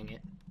Whip. God dang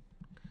it.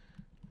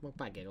 Well,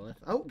 bye, Gigalith.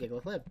 Oh,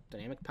 Gigalith lived.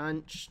 Dynamic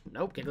Punch.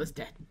 Nope, Gigalith's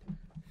dead.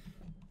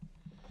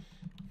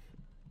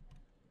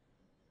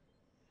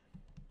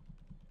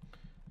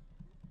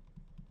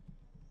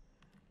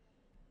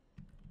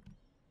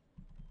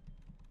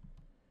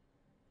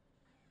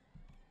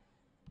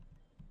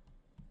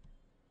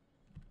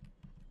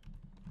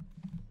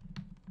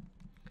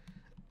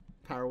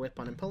 Power Whip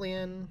on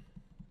Empoleon.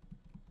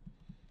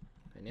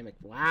 Dynamic.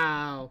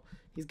 Wow.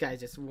 These guys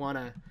just want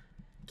to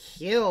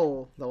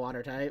kill the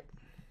water type.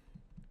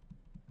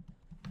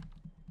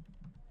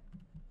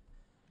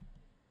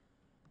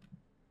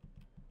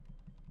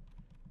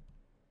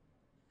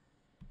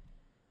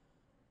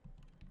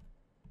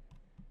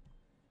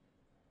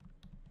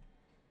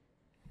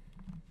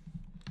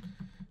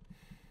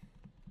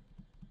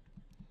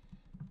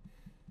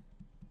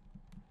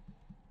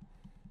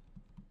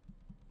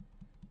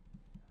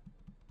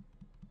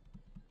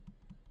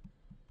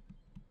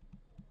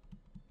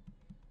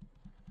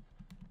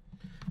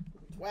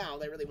 Wow,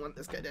 they really want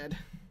this guy dead.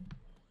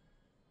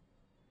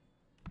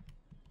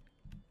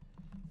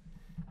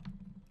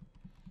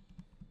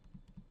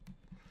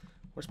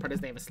 Worst part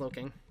is they have a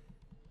Slowking.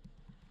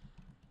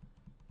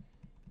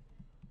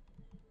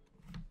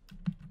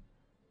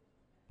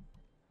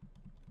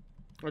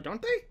 Or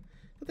don't they?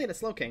 I thought they had a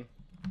Slowking.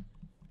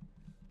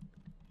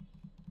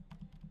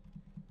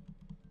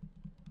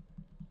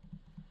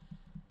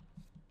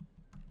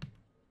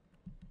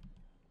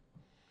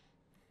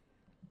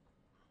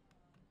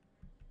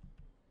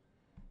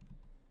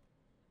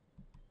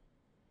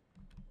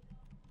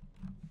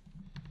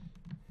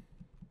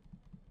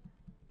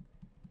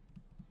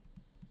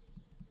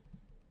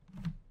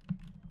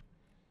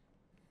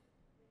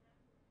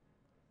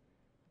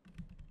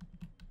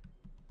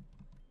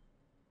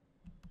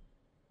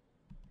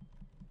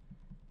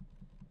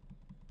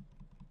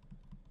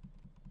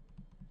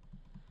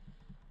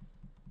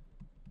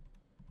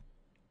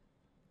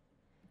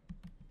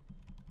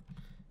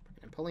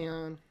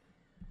 Empoleon.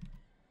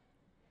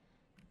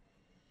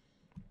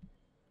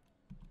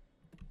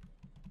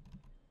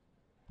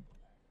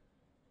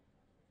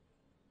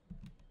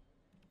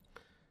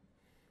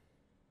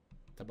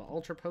 Double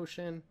Ultra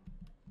Potion.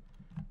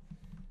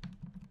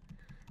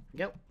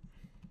 Go.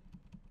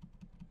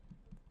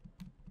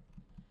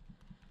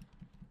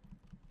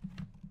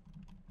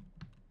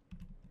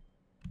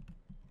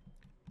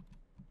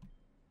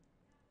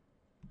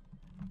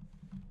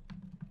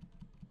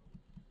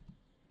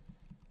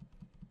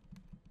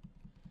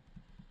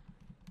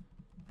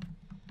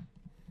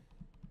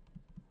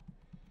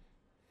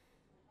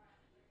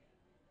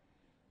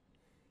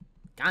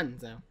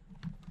 Gonzo.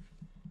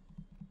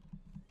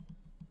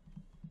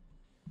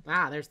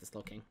 Ah, there's the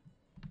Slowking.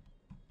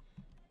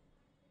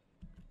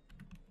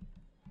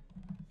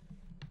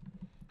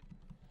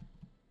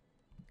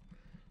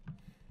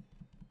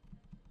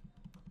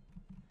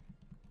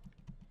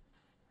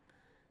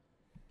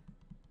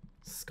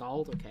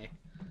 Scald? Okay.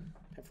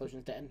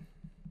 Typhlosion's dead.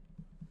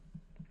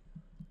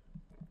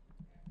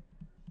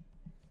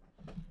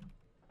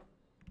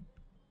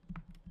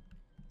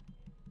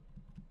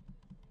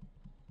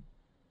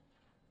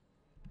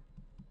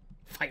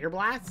 Fire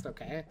Blast?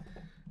 Okay.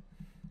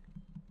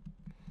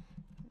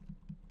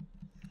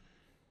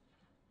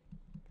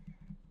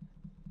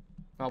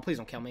 Oh, please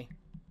don't kill me.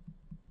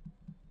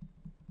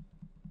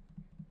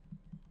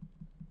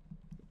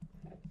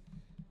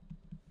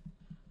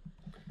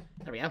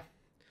 There we go.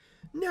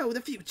 No,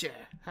 the future!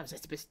 How was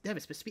that supposed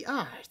to be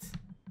ours?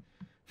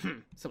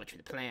 So much for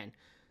the plan.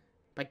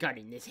 By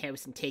guarding this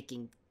house and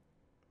taking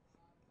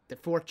the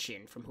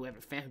fortune from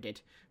whoever found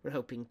it, we're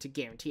hoping to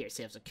guarantee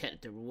ourselves a cut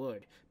of the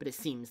reward. But it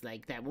seems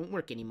like that won't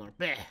work anymore.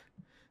 Bleh!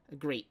 A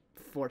great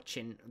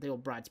fortune. The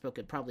old broad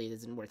spoken probably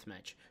isn't worth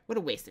much. What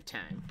a waste of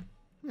time.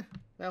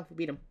 Well, we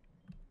beat him.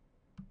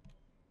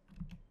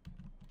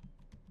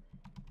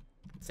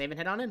 Save and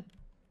head on in.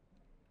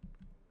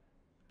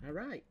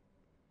 Alright.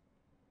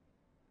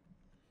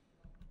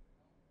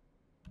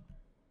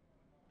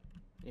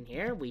 In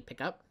here, we pick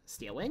up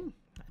Steel Wing.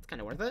 That's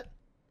kind of worth it.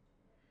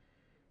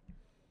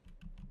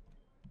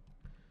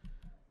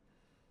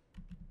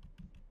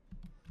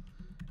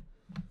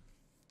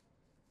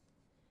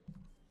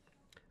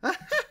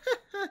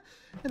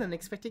 An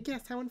unexpected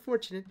guest. How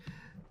unfortunate.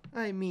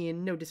 I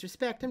mean, no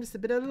disrespect. I'm just a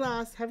bit at a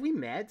loss. Have we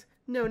met?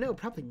 No,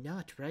 probably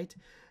not, right?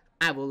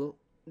 I will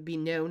be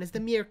known as the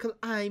Miracle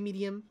Eye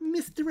Medium.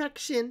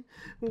 Misdirection.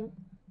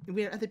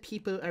 Where other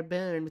people are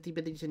born with the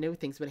ability to know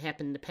things that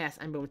happened in the past,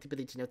 I'm born with the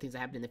ability to know things that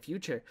happen in the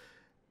future.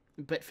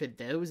 But for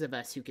those of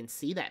us who can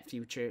see that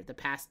future, the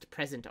past,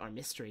 present are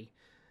mystery.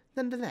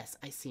 Nonetheless,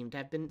 I seem to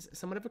have been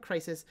somewhat of a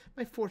crisis.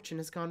 My fortune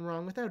has gone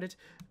wrong without it.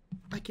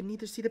 I can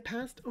neither see the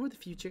past or the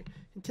future.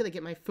 Until I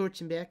get my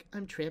fortune back,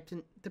 I'm trapped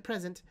in the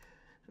present.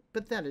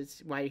 But that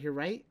is why you're here,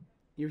 right?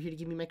 You're here to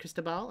give me my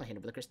crystal ball? I hand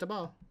over the crystal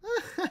ball.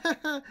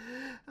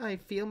 I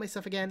feel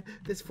myself again.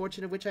 This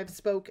fortune of which I've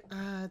spoke.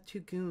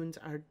 Two goons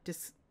are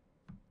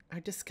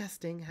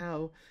disgusting.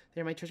 How?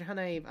 They're my treasure. How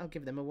naive. I'll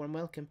give them a warm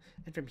welcome.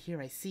 And from here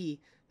I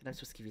see that I'm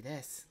supposed to give you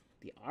this.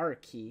 The R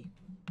key.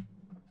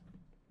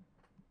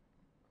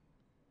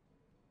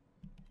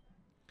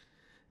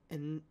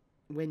 And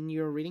when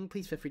you're reading,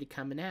 please feel free to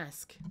come and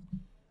ask.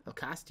 I'll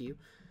cost you.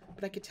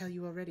 But I could tell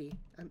you already.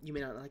 You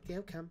may not like the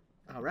outcome.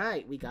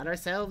 Alright, we got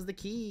ourselves the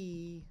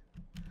key.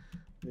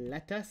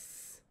 Let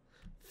us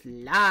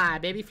fly,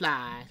 baby,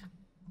 fly.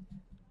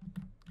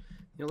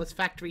 You know this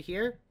factory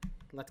here?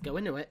 Let's go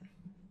into it.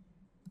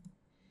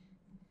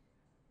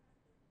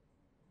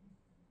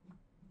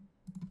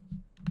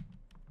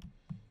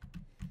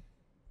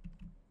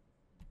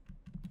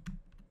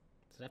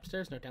 Is it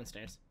upstairs? No,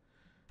 downstairs.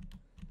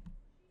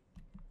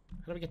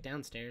 How do we get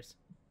downstairs?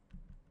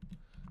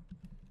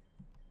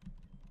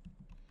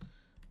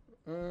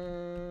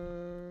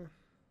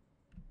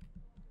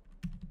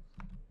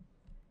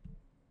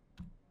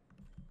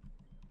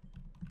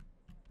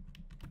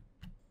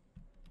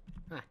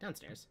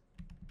 Downstairs.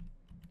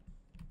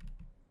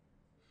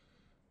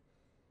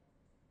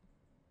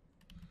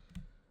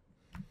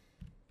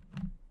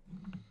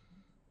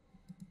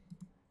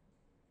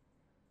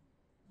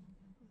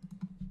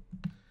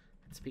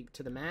 speak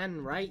to the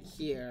man right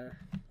here.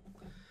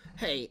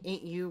 Hey,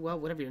 ain't you, well,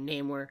 whatever your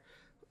name were.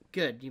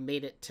 Good, you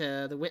made it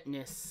to the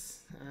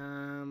witness.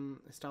 I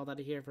stalled out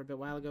of here for a bit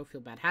while ago, feel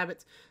bad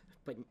habits,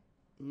 but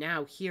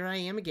now here I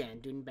am again,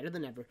 doing better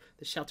than ever.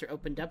 The shelter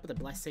opened up with a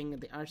blessing of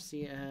the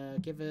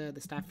RC,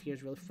 the staff here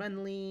is really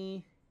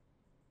friendly.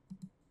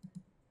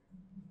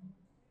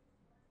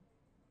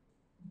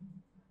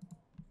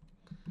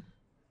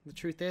 The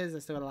truth is, I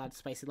still got a lot of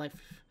spicy life.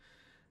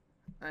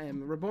 I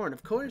am reborn,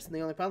 of course, and the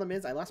only problem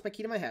is I lost my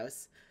key to my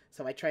house.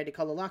 So I tried to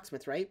call the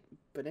locksmith, right?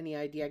 But any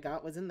ID I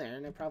got was in there,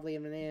 and I probably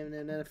have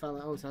a fellow.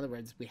 Oh, so in other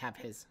words, we have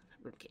his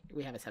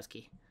house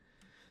key.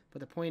 But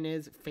the point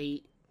is,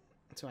 fate.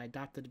 So I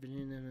adopted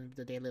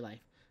the daily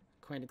life.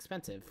 Quite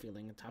expensive,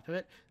 feeling on top of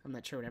it. I'm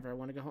not sure whenever I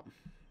want to go home.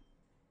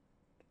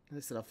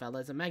 This little fella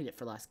is a magnet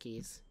for lost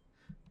keys.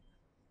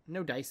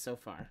 No dice so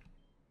far.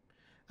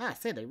 Ah,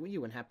 say there, you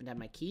wouldn't happen to have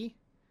my key?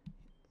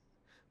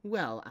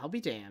 Well, I'll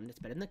be damned. It's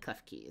better than the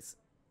clef keys.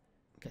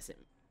 Guess it.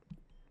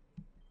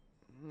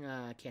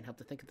 I can't help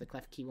to think that the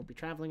clef key won't be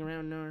traveling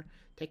around nor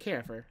take care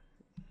of her.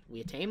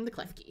 We attain the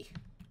clef key.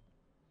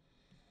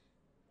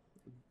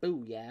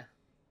 Booyah.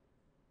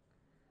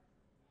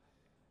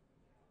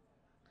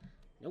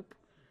 Nope.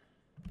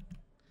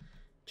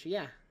 So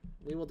yeah,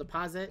 we will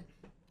deposit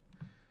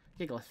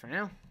Gigalith for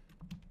now.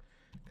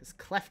 Because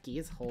Klefki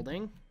is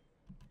holding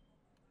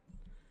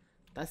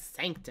the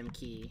Sanctum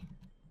key.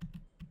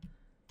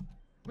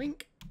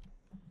 Wink.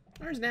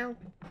 Ours now.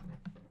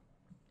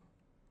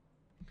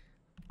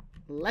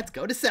 Let's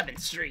go to 7th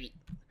Street.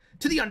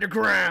 To the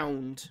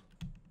underground.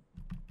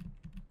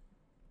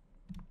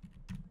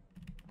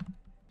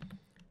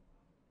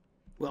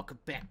 Welcome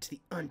back to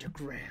the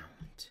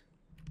underground.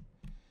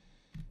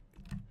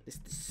 This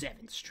is the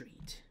 7th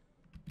Street.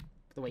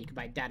 By the way, you can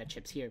buy data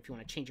chips here if you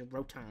want to change your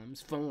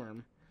Rotom's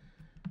form.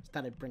 Just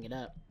thought I'd bring it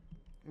up.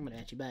 I'm going to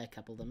actually buy a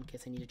couple of them in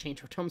case I need to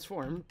change Rotom's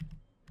form.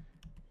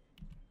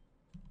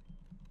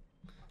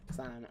 Because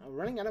I'm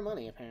running out of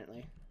money,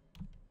 apparently.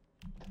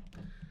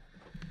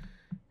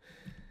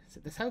 Is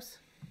it this house?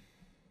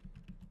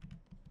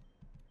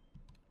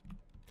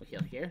 We'll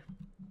heal here.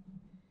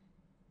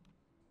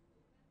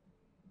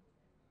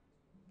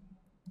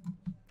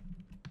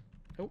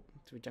 Oh,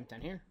 so we jump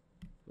down here.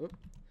 Whoop.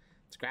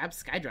 Let's grab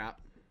Skydrop.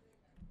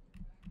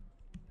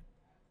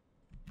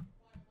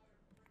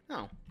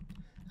 Oh.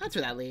 That's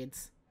where that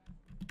leads.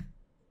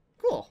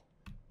 Cool.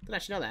 Didn't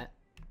actually know that.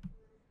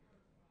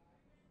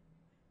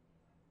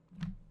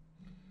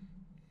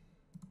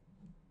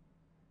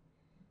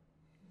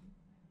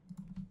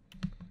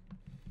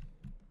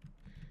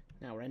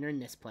 Now we're entering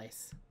this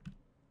place.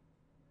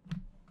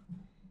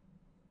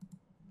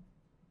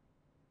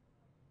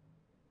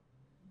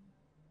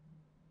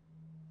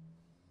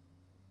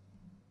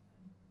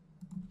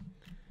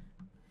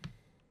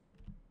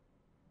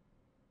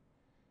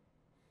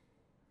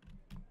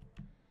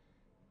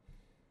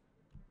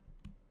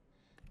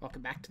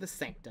 Welcome back to the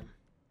Sanctum.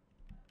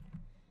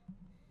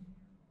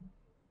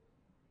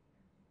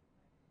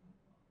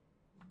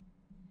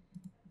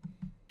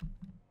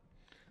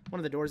 One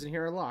of the doors in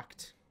here are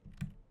locked.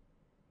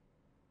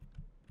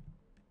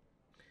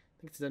 I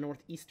think it's the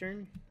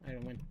northeastern. I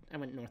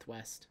went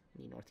northwest.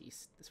 I mean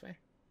northeast this way.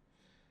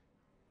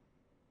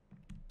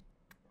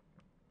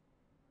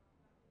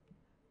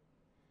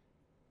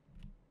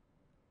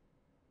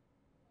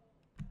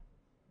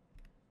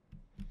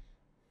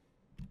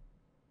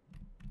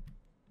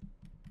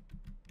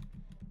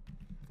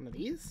 One of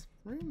these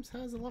rooms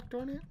has a locked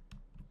door in it.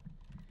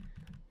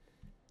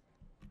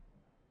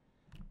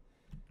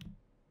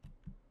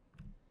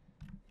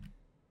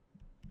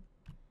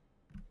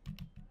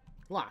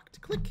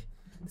 Locked. Click.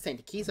 The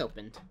Sanctum key's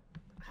opened.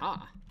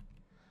 Aha.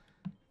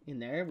 In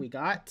there we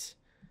got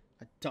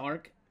a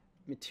dark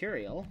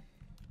material.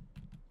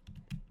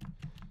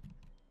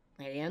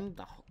 And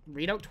the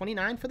readout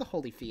 29 for the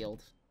Holyfield.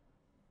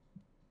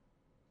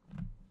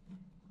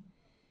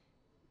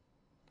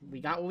 We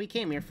got what we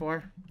came here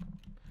for.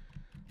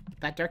 With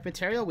that dark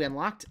material, we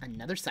unlocked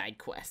another side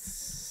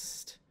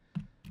quest.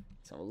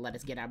 So let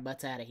us get our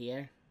butts out of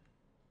here.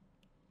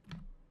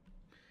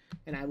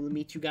 And I will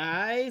meet you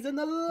guys in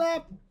the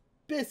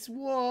Lapis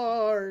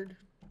Ward.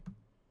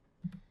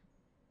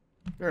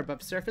 We're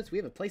above surface. We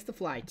have a place to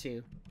fly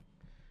to.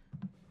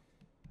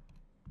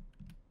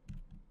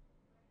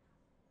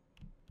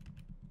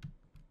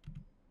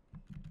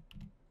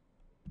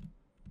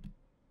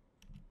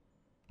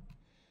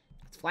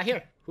 Let's fly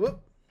here.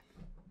 Whoop.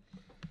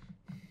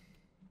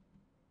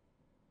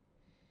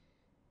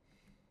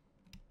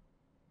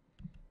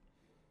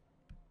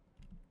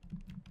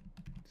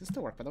 Does this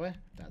still work, by the way?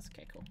 It does.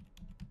 Okay, cool.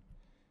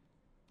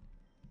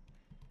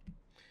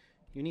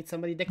 You need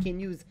somebody that can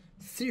use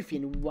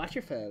Surfing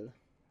Waterfall.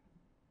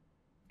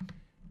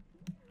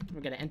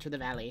 We're gonna enter the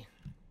valley.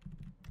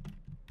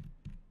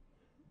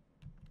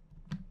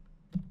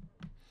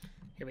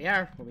 Here we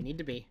are, where we need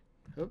to be.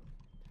 Oop.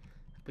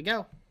 Up we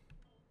go.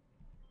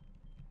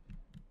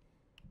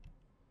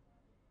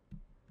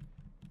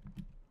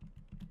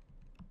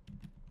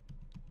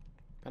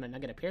 Found a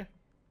nugget up here.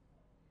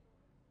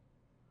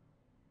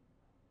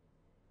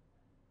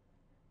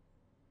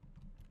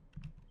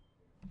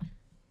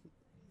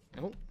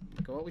 Oh,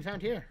 look at what we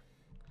found here.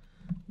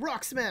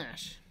 Rock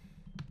smash!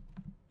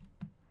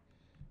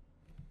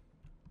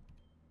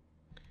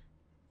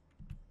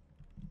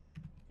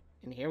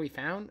 And here we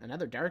found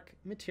another dark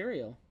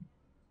material.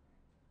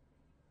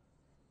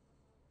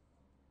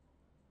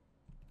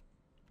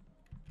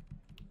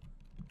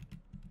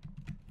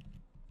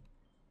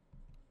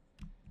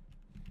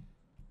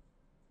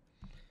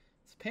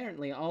 It's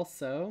apparently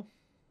also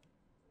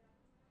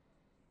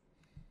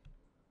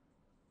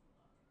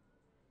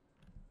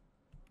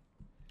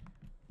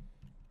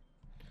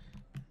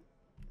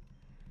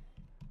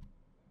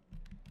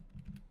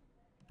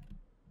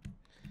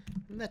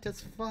let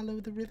us follow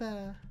the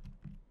river.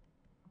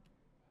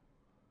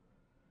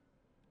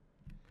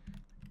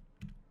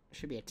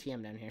 Should be a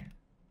TM down here.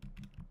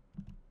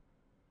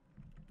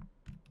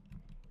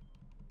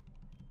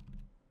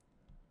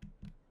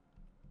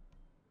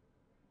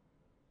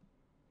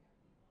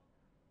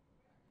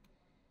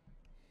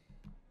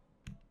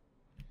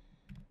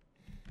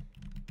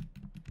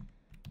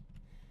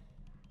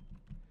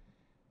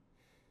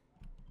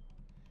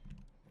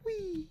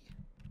 Whee!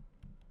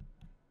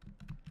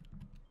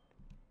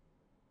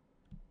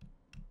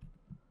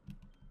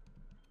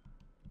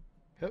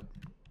 Oh,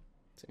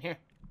 it's in here.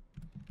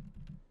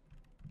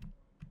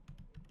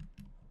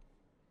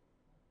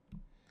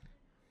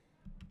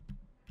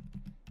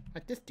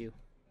 What'd this do?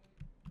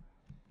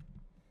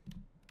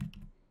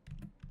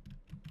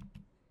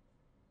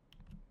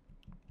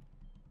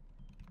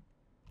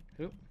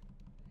 Oop.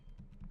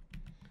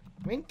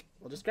 Wink.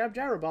 We'll just grab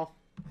Gyro Ball.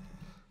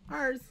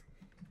 Ours.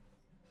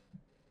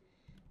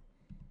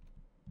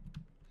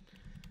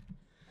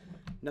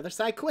 Another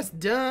side quest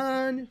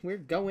done. We're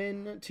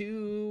going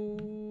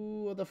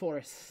to the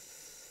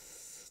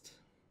forest.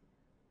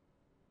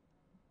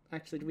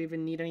 Actually, do we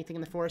even need anything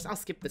in the forest? I'll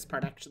skip this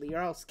part, actually. Or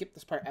I'll skip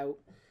this part out.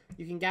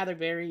 You can gather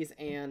berries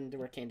and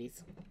work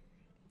candies.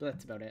 But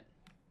that's about it.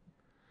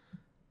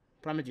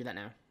 But I'm going to do that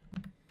now.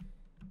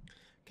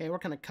 Okay, we're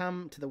going to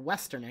come to the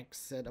western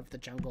exit of the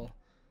jungle.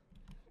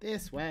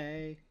 This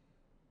way.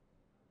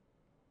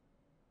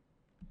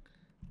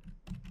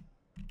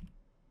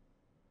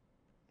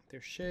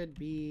 There should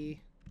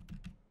be...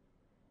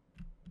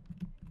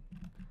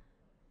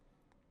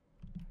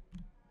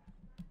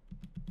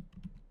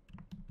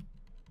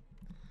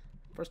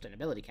 First an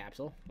ability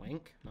capsule.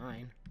 Wink.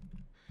 Mine.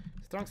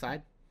 It's the wrong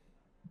side.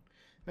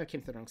 Maybe I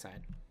came to the wrong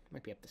side.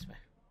 Might be up this way.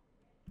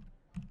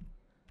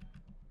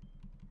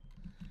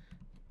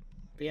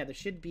 But yeah, there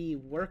should be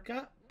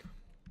workup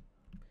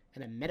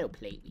and a meadow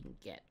plate we can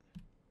get.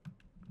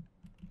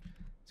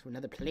 So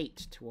another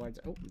plate towards...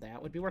 Oh,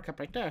 that would be workup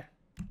right there.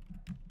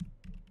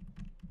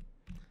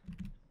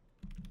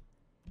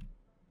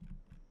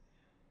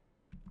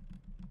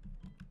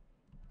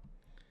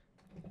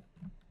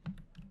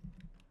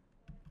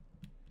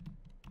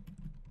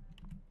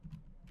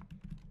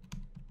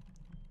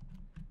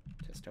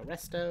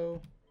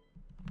 Resto.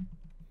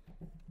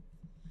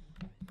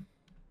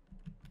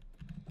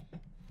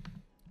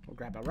 We'll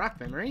grab a rock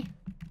memory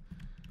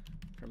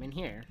from in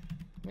here.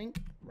 Wink.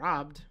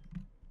 Robbed.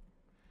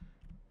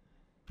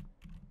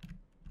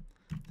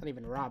 It's not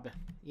even rob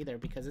either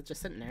because it's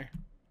just sitting there.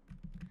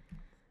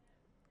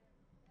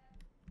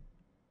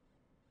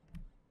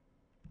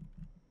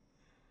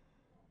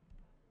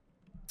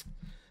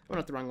 I went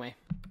out the wrong way.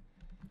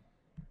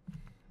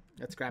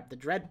 Let's grab the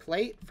dread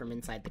plate from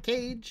inside the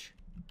cage.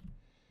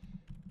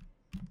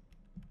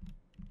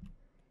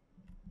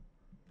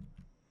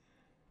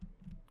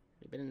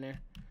 Bit in there.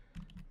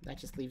 That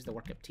just leaves the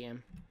workup TM.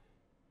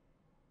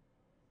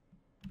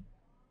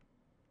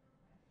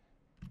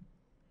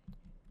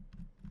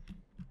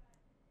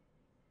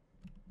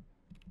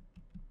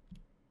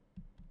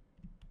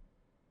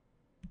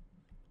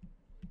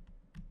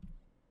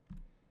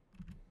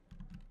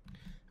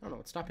 I don't know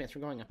what's stopping us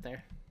from going up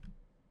there.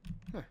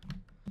 Huh.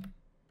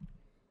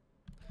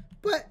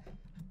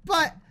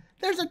 But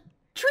there's a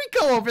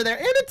Trico over there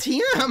and a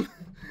TM.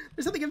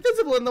 There's something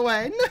invisible in the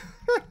way.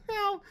 No,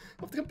 I'll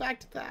have to come back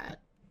to that.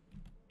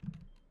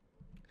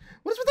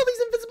 What is with all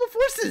these invisible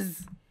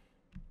forces?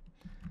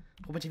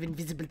 A whole bunch of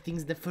invisible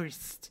things in the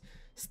forest,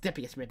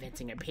 stopping us from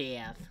advancing our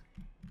path.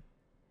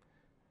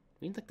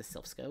 We need like the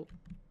self scope.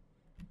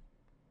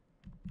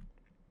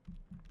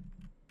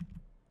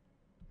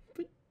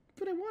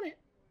 But I want it.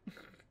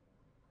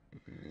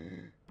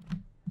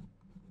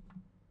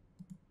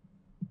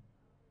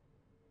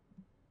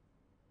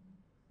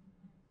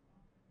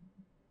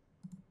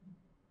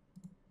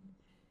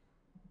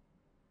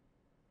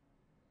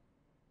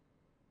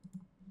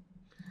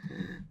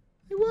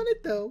 I want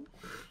it though.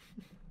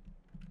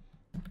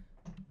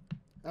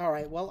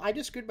 Alright, well, I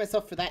just screwed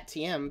myself for that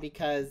TM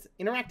because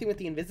interacting with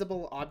the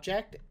invisible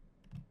object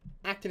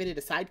activated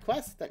a side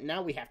quest that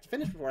now we have to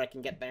finish before I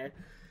can get there.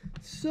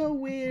 So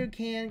we're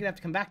gonna have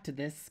to come back to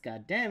this.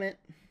 God damn it.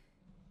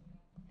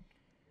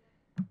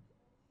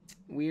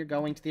 We're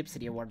going to the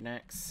Obsidian Ward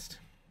next.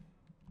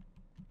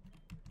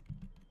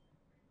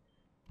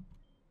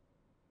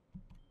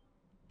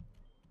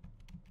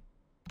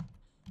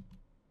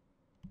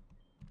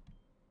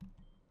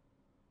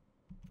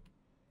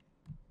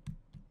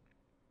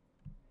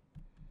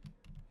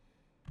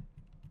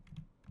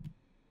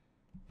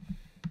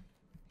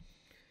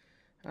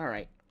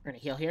 Alright, we're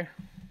gonna heal here.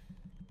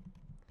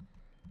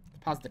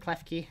 Pause the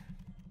clef key.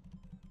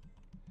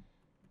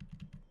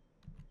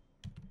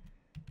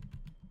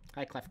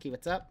 Hi, clef key,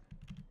 what's up?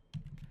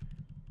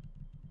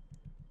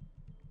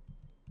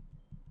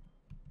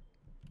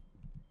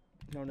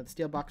 Going to the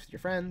steel box with your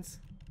friends.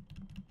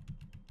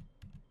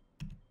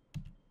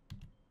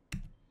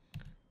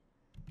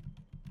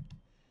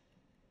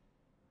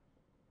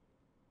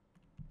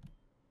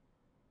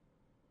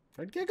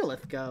 Where'd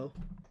Gigalith go?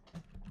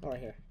 Oh, right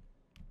here.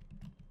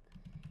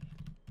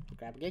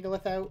 Grab a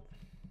Gigalith out.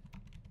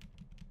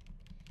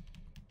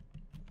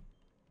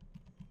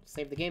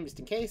 Save the game just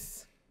in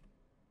case.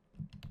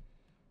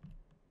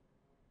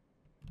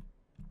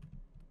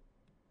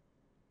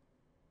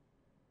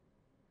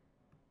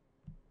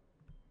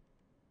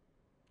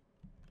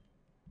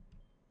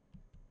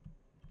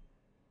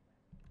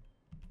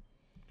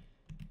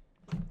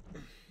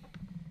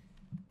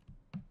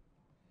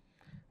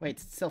 Wait,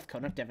 it's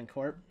Silphco, not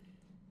Devoncorp.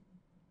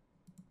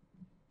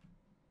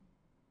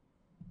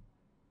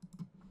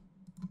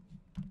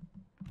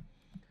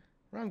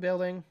 Wrong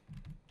building.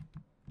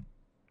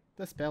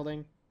 This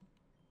building.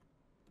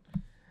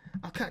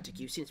 I'll contact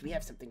you since we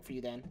have something for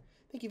you then.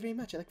 Thank you very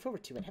much. I look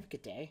forward to it. Have a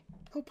good day.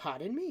 Oh,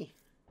 pardon me.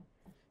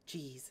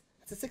 Jeez,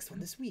 that's the sixth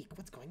one this week.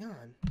 What's going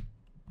on?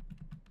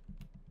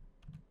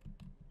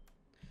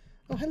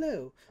 Oh,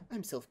 hello.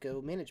 I'm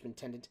Silphco, management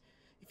attendant.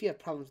 If you have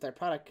problems with our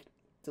product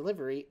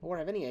delivery or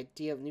have any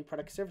idea of new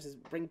product services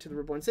bring to the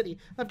Reborn City,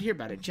 I'd love to hear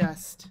about it.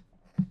 Just...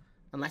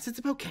 unless it's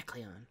about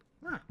Kecleon.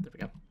 Ah, there we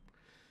go.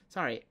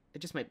 Sorry, it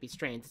just might be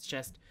strange. It's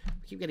just,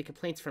 we keep getting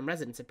complaints from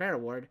residents at Barrow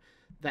Ward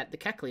that the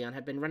Kecleon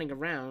have been running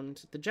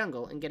around the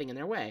jungle and getting in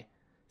their way.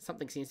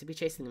 Something seems to be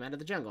chasing them out of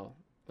the jungle.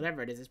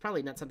 Whatever it is, it's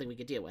probably not something we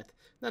could deal with.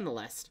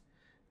 Nonetheless,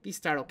 these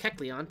startle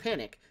Kecleon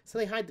panic, so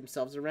they hide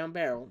themselves around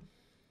Barrow.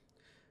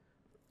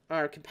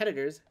 Our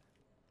competitors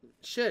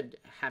should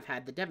have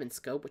had the Devon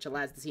Scope, which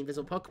allows the see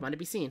invisible Pokemon to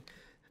be seen,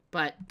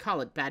 but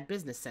call it bad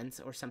business sense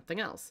or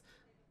something else.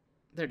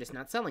 They're just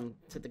not selling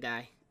to the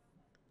guy.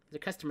 The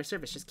customer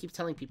service just keeps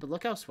telling people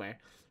look elsewhere.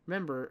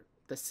 Remember,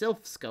 the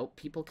Silph Scope,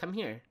 people come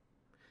here.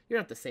 You're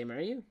not the same, are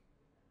you?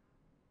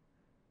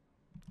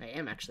 I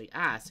am, actually.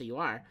 Ah, so you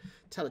are.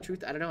 Tell the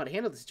truth, I don't know how to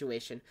handle the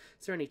situation.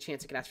 Is there any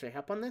chance I could ask for your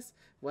help on this?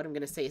 What I'm going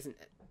to say isn't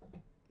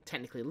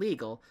technically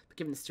legal, but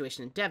given the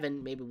situation in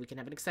Devon, maybe we can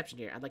have an exception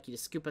here. I'd like you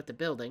to scoop out the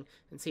building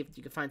and see if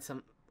you can find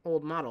some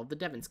old model of the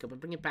Devon Scope and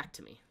bring it back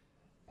to me.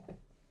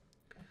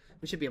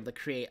 We should be able to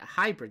create a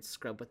hybrid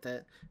scrub with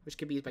it, which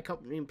could be used by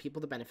helping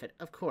people to benefit.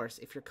 Of course,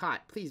 if you're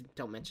caught, please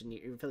don't mention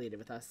you're affiliated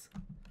with us.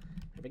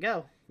 There we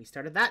go. We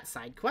started that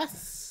side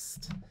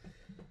quest.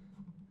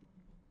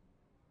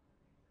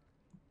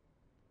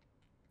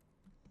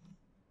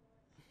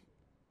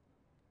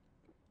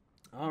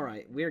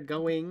 Alright, we're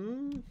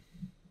going...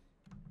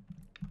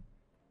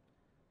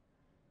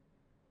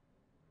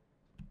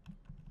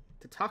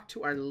 to talk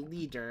to our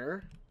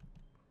leader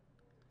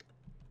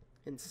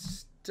and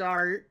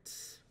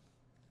start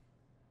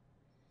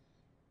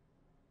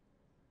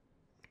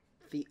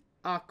the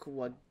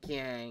Aqua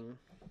Gang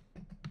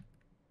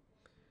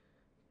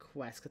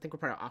quest. I think we're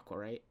part of Aqua,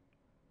 right?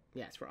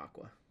 Yes, we're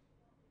Aqua.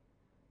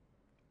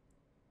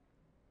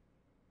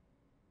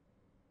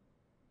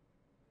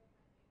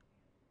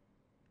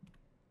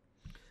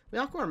 We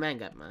Aqua or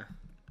Mangutma?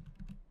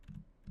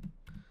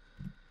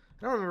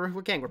 I don't remember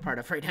what gang we're part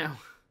of right now.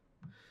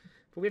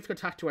 But we have to go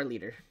talk to our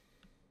leader.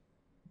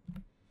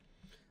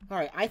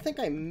 Alright, I think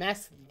I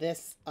messed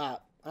this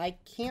up. I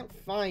can't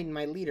find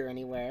my leader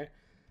anywhere.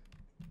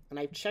 And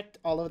I've checked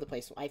all over the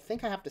place. I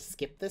think I have to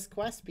skip this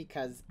quest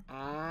because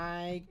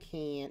I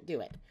can't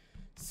do it.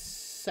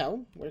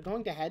 So, we're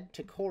going to head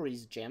to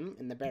Corey's gym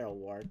in the Barrow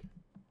Ward.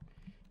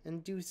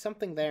 And do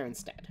something there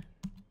instead.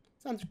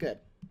 Sounds good.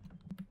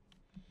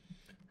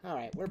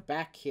 Alright, we're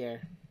back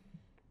here.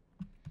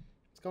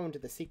 Let's go into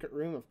the secret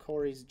room of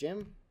Corey's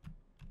gym.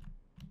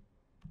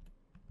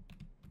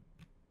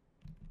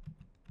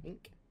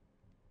 Ink.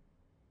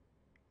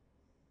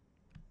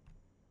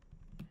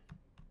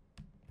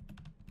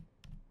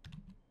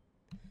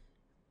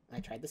 I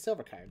tried the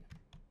silver card.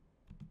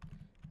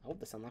 Oh,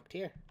 this unlocked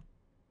here.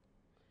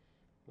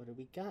 What do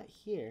we got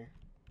here?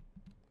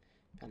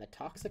 Found a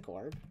toxic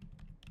orb.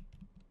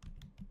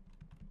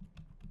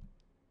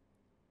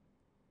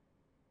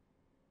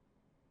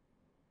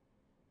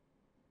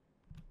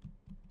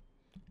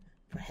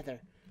 For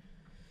Heather,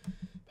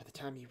 by the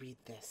time you read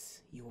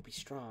this, you will be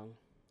strong.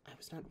 I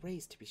was not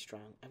raised to be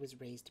strong. I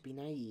was raised to be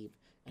naive,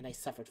 and I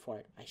suffered for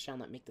it. I shall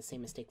not make the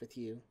same mistake with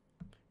you.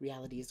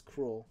 Reality is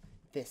cruel.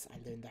 This I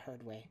learned the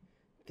hard way.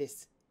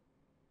 This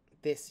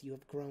you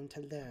have grown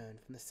to learn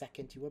from the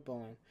second you were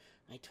born.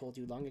 I told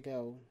you long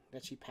ago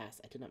that she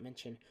passed. I did not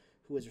mention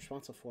who was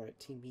responsible for it.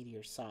 Team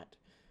Meteor sought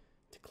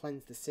to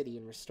cleanse the city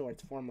and restore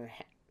its former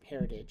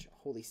heritage,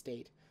 holy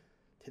state.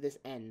 To this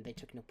end, they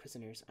took no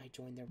prisoners. I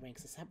joined their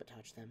ranks to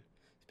sabotage them.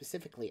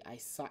 Specifically, I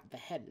sought the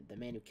head of the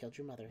man who killed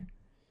your mother.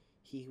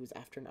 He who was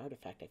after an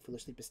artifact I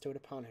foolishly bestowed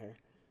upon her.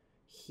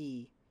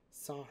 He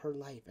saw her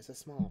life as a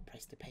small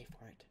price to pay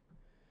for it.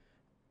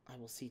 I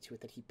will see to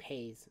it that he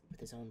pays with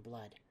his own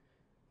blood.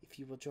 If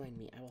you will join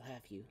me, I will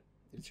have you.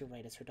 It is your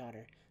right as her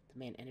daughter. The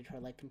man ended her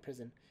life in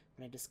prison.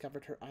 When I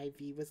discovered her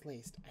IV was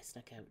laced, I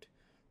snuck out.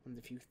 One of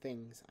the few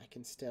things I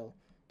can still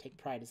take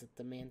pride is that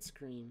the man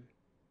screamed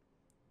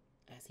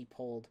as he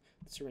pulled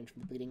the syringe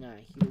from the bleeding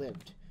eye. He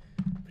lived,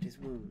 but his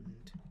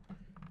wound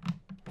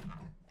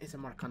is a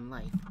mark on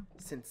life,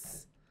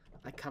 since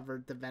I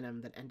covered the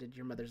venom that ended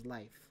your mother's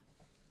life.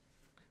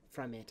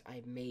 From it, I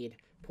have made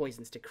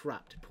poisons to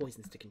corrupt,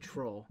 poisons to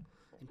control,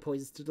 and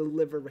poisons to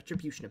deliver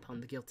retribution upon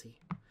the guilty.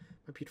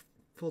 My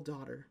beautiful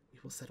daughter, we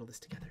will settle this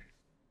together.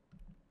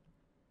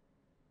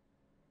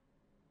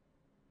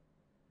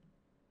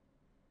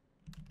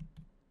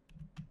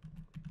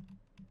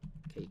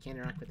 Okay, you can't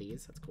interact with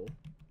these. That's cool.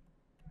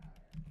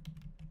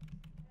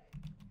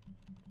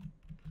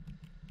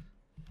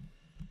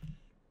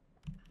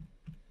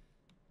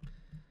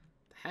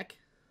 The heck? Did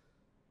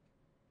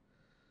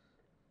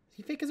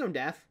he fake his own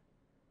death?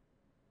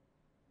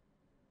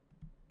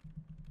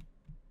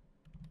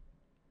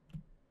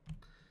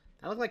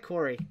 That looked like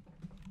Corey.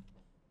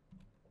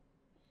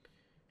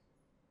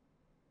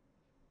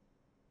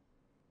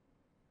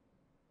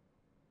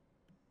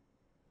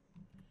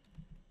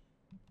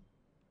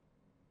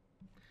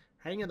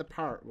 Hiding in the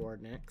Pirate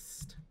Ward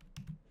next.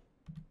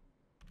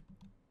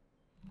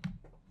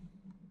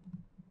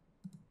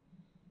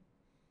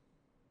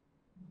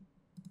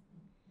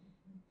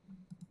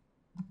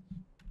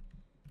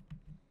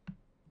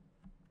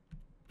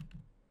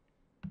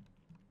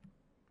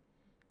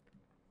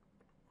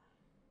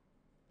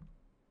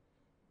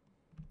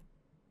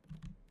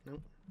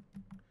 Nope.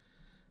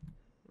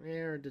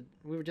 Where did...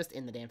 We were just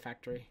in the damn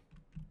factory.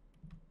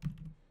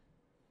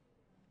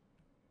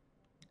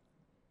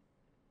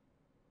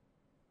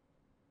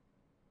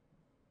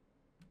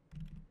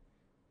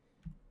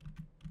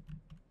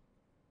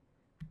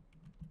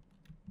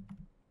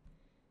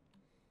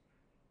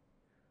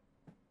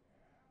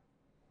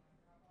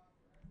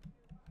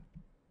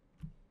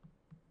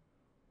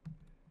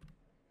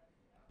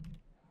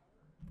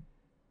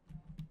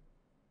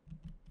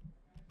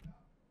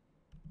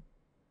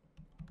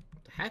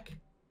 Heck?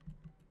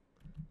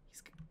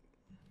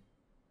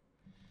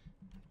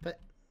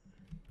 But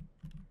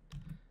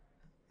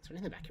is there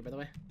anything back here, by the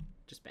way?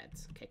 Just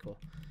beds. Okay, cool.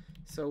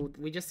 So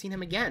we just seen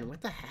him again.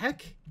 What the heck?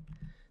 Did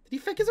he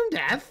fake his own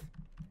death?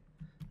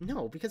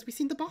 No, because we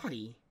seen the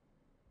body.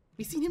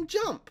 We seen him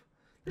jump.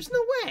 There's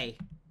no way.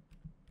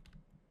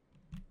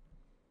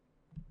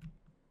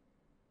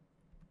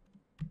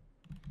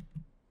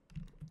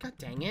 God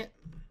dang it.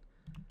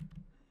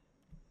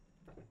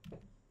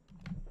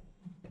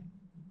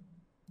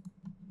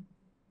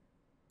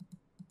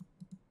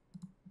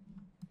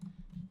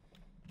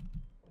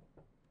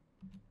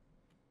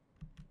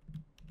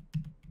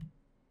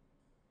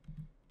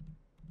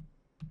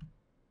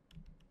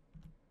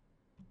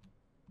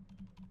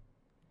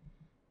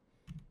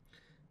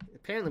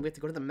 Apparently we have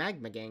to go to the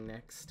Magma Gang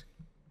next.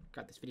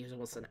 God, this video is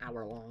almost an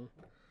hour long.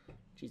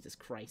 Jesus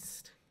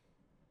Christ.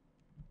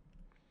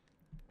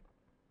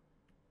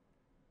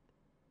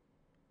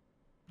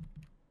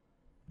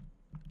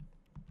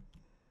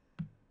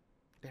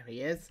 There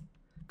he is.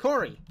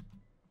 Corey!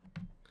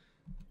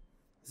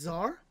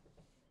 Czar?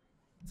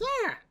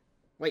 Czar!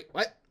 Wait,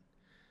 what?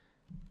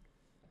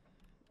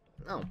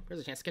 Oh,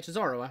 there's a chance to catch a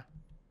Zorua.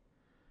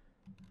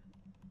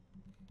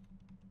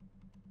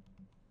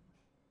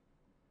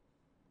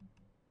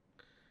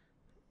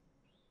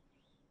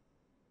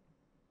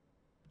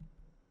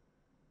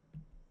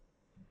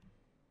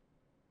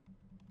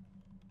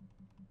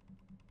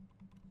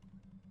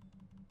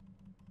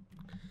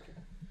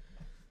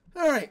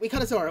 Alright, we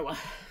caught a Zorua. I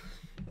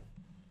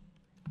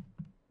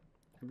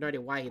have no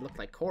idea why he looked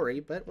like Corey,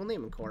 but we'll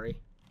name him Corey.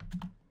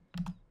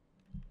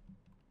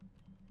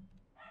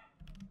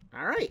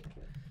 Alright.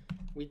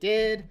 We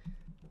did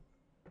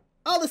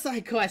all the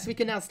side quests. We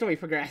can now story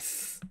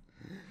progress.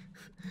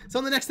 So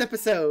in the next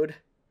episode,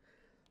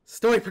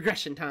 story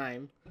progression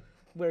time.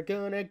 We're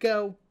gonna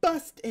go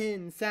bust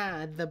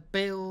inside the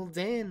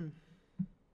building.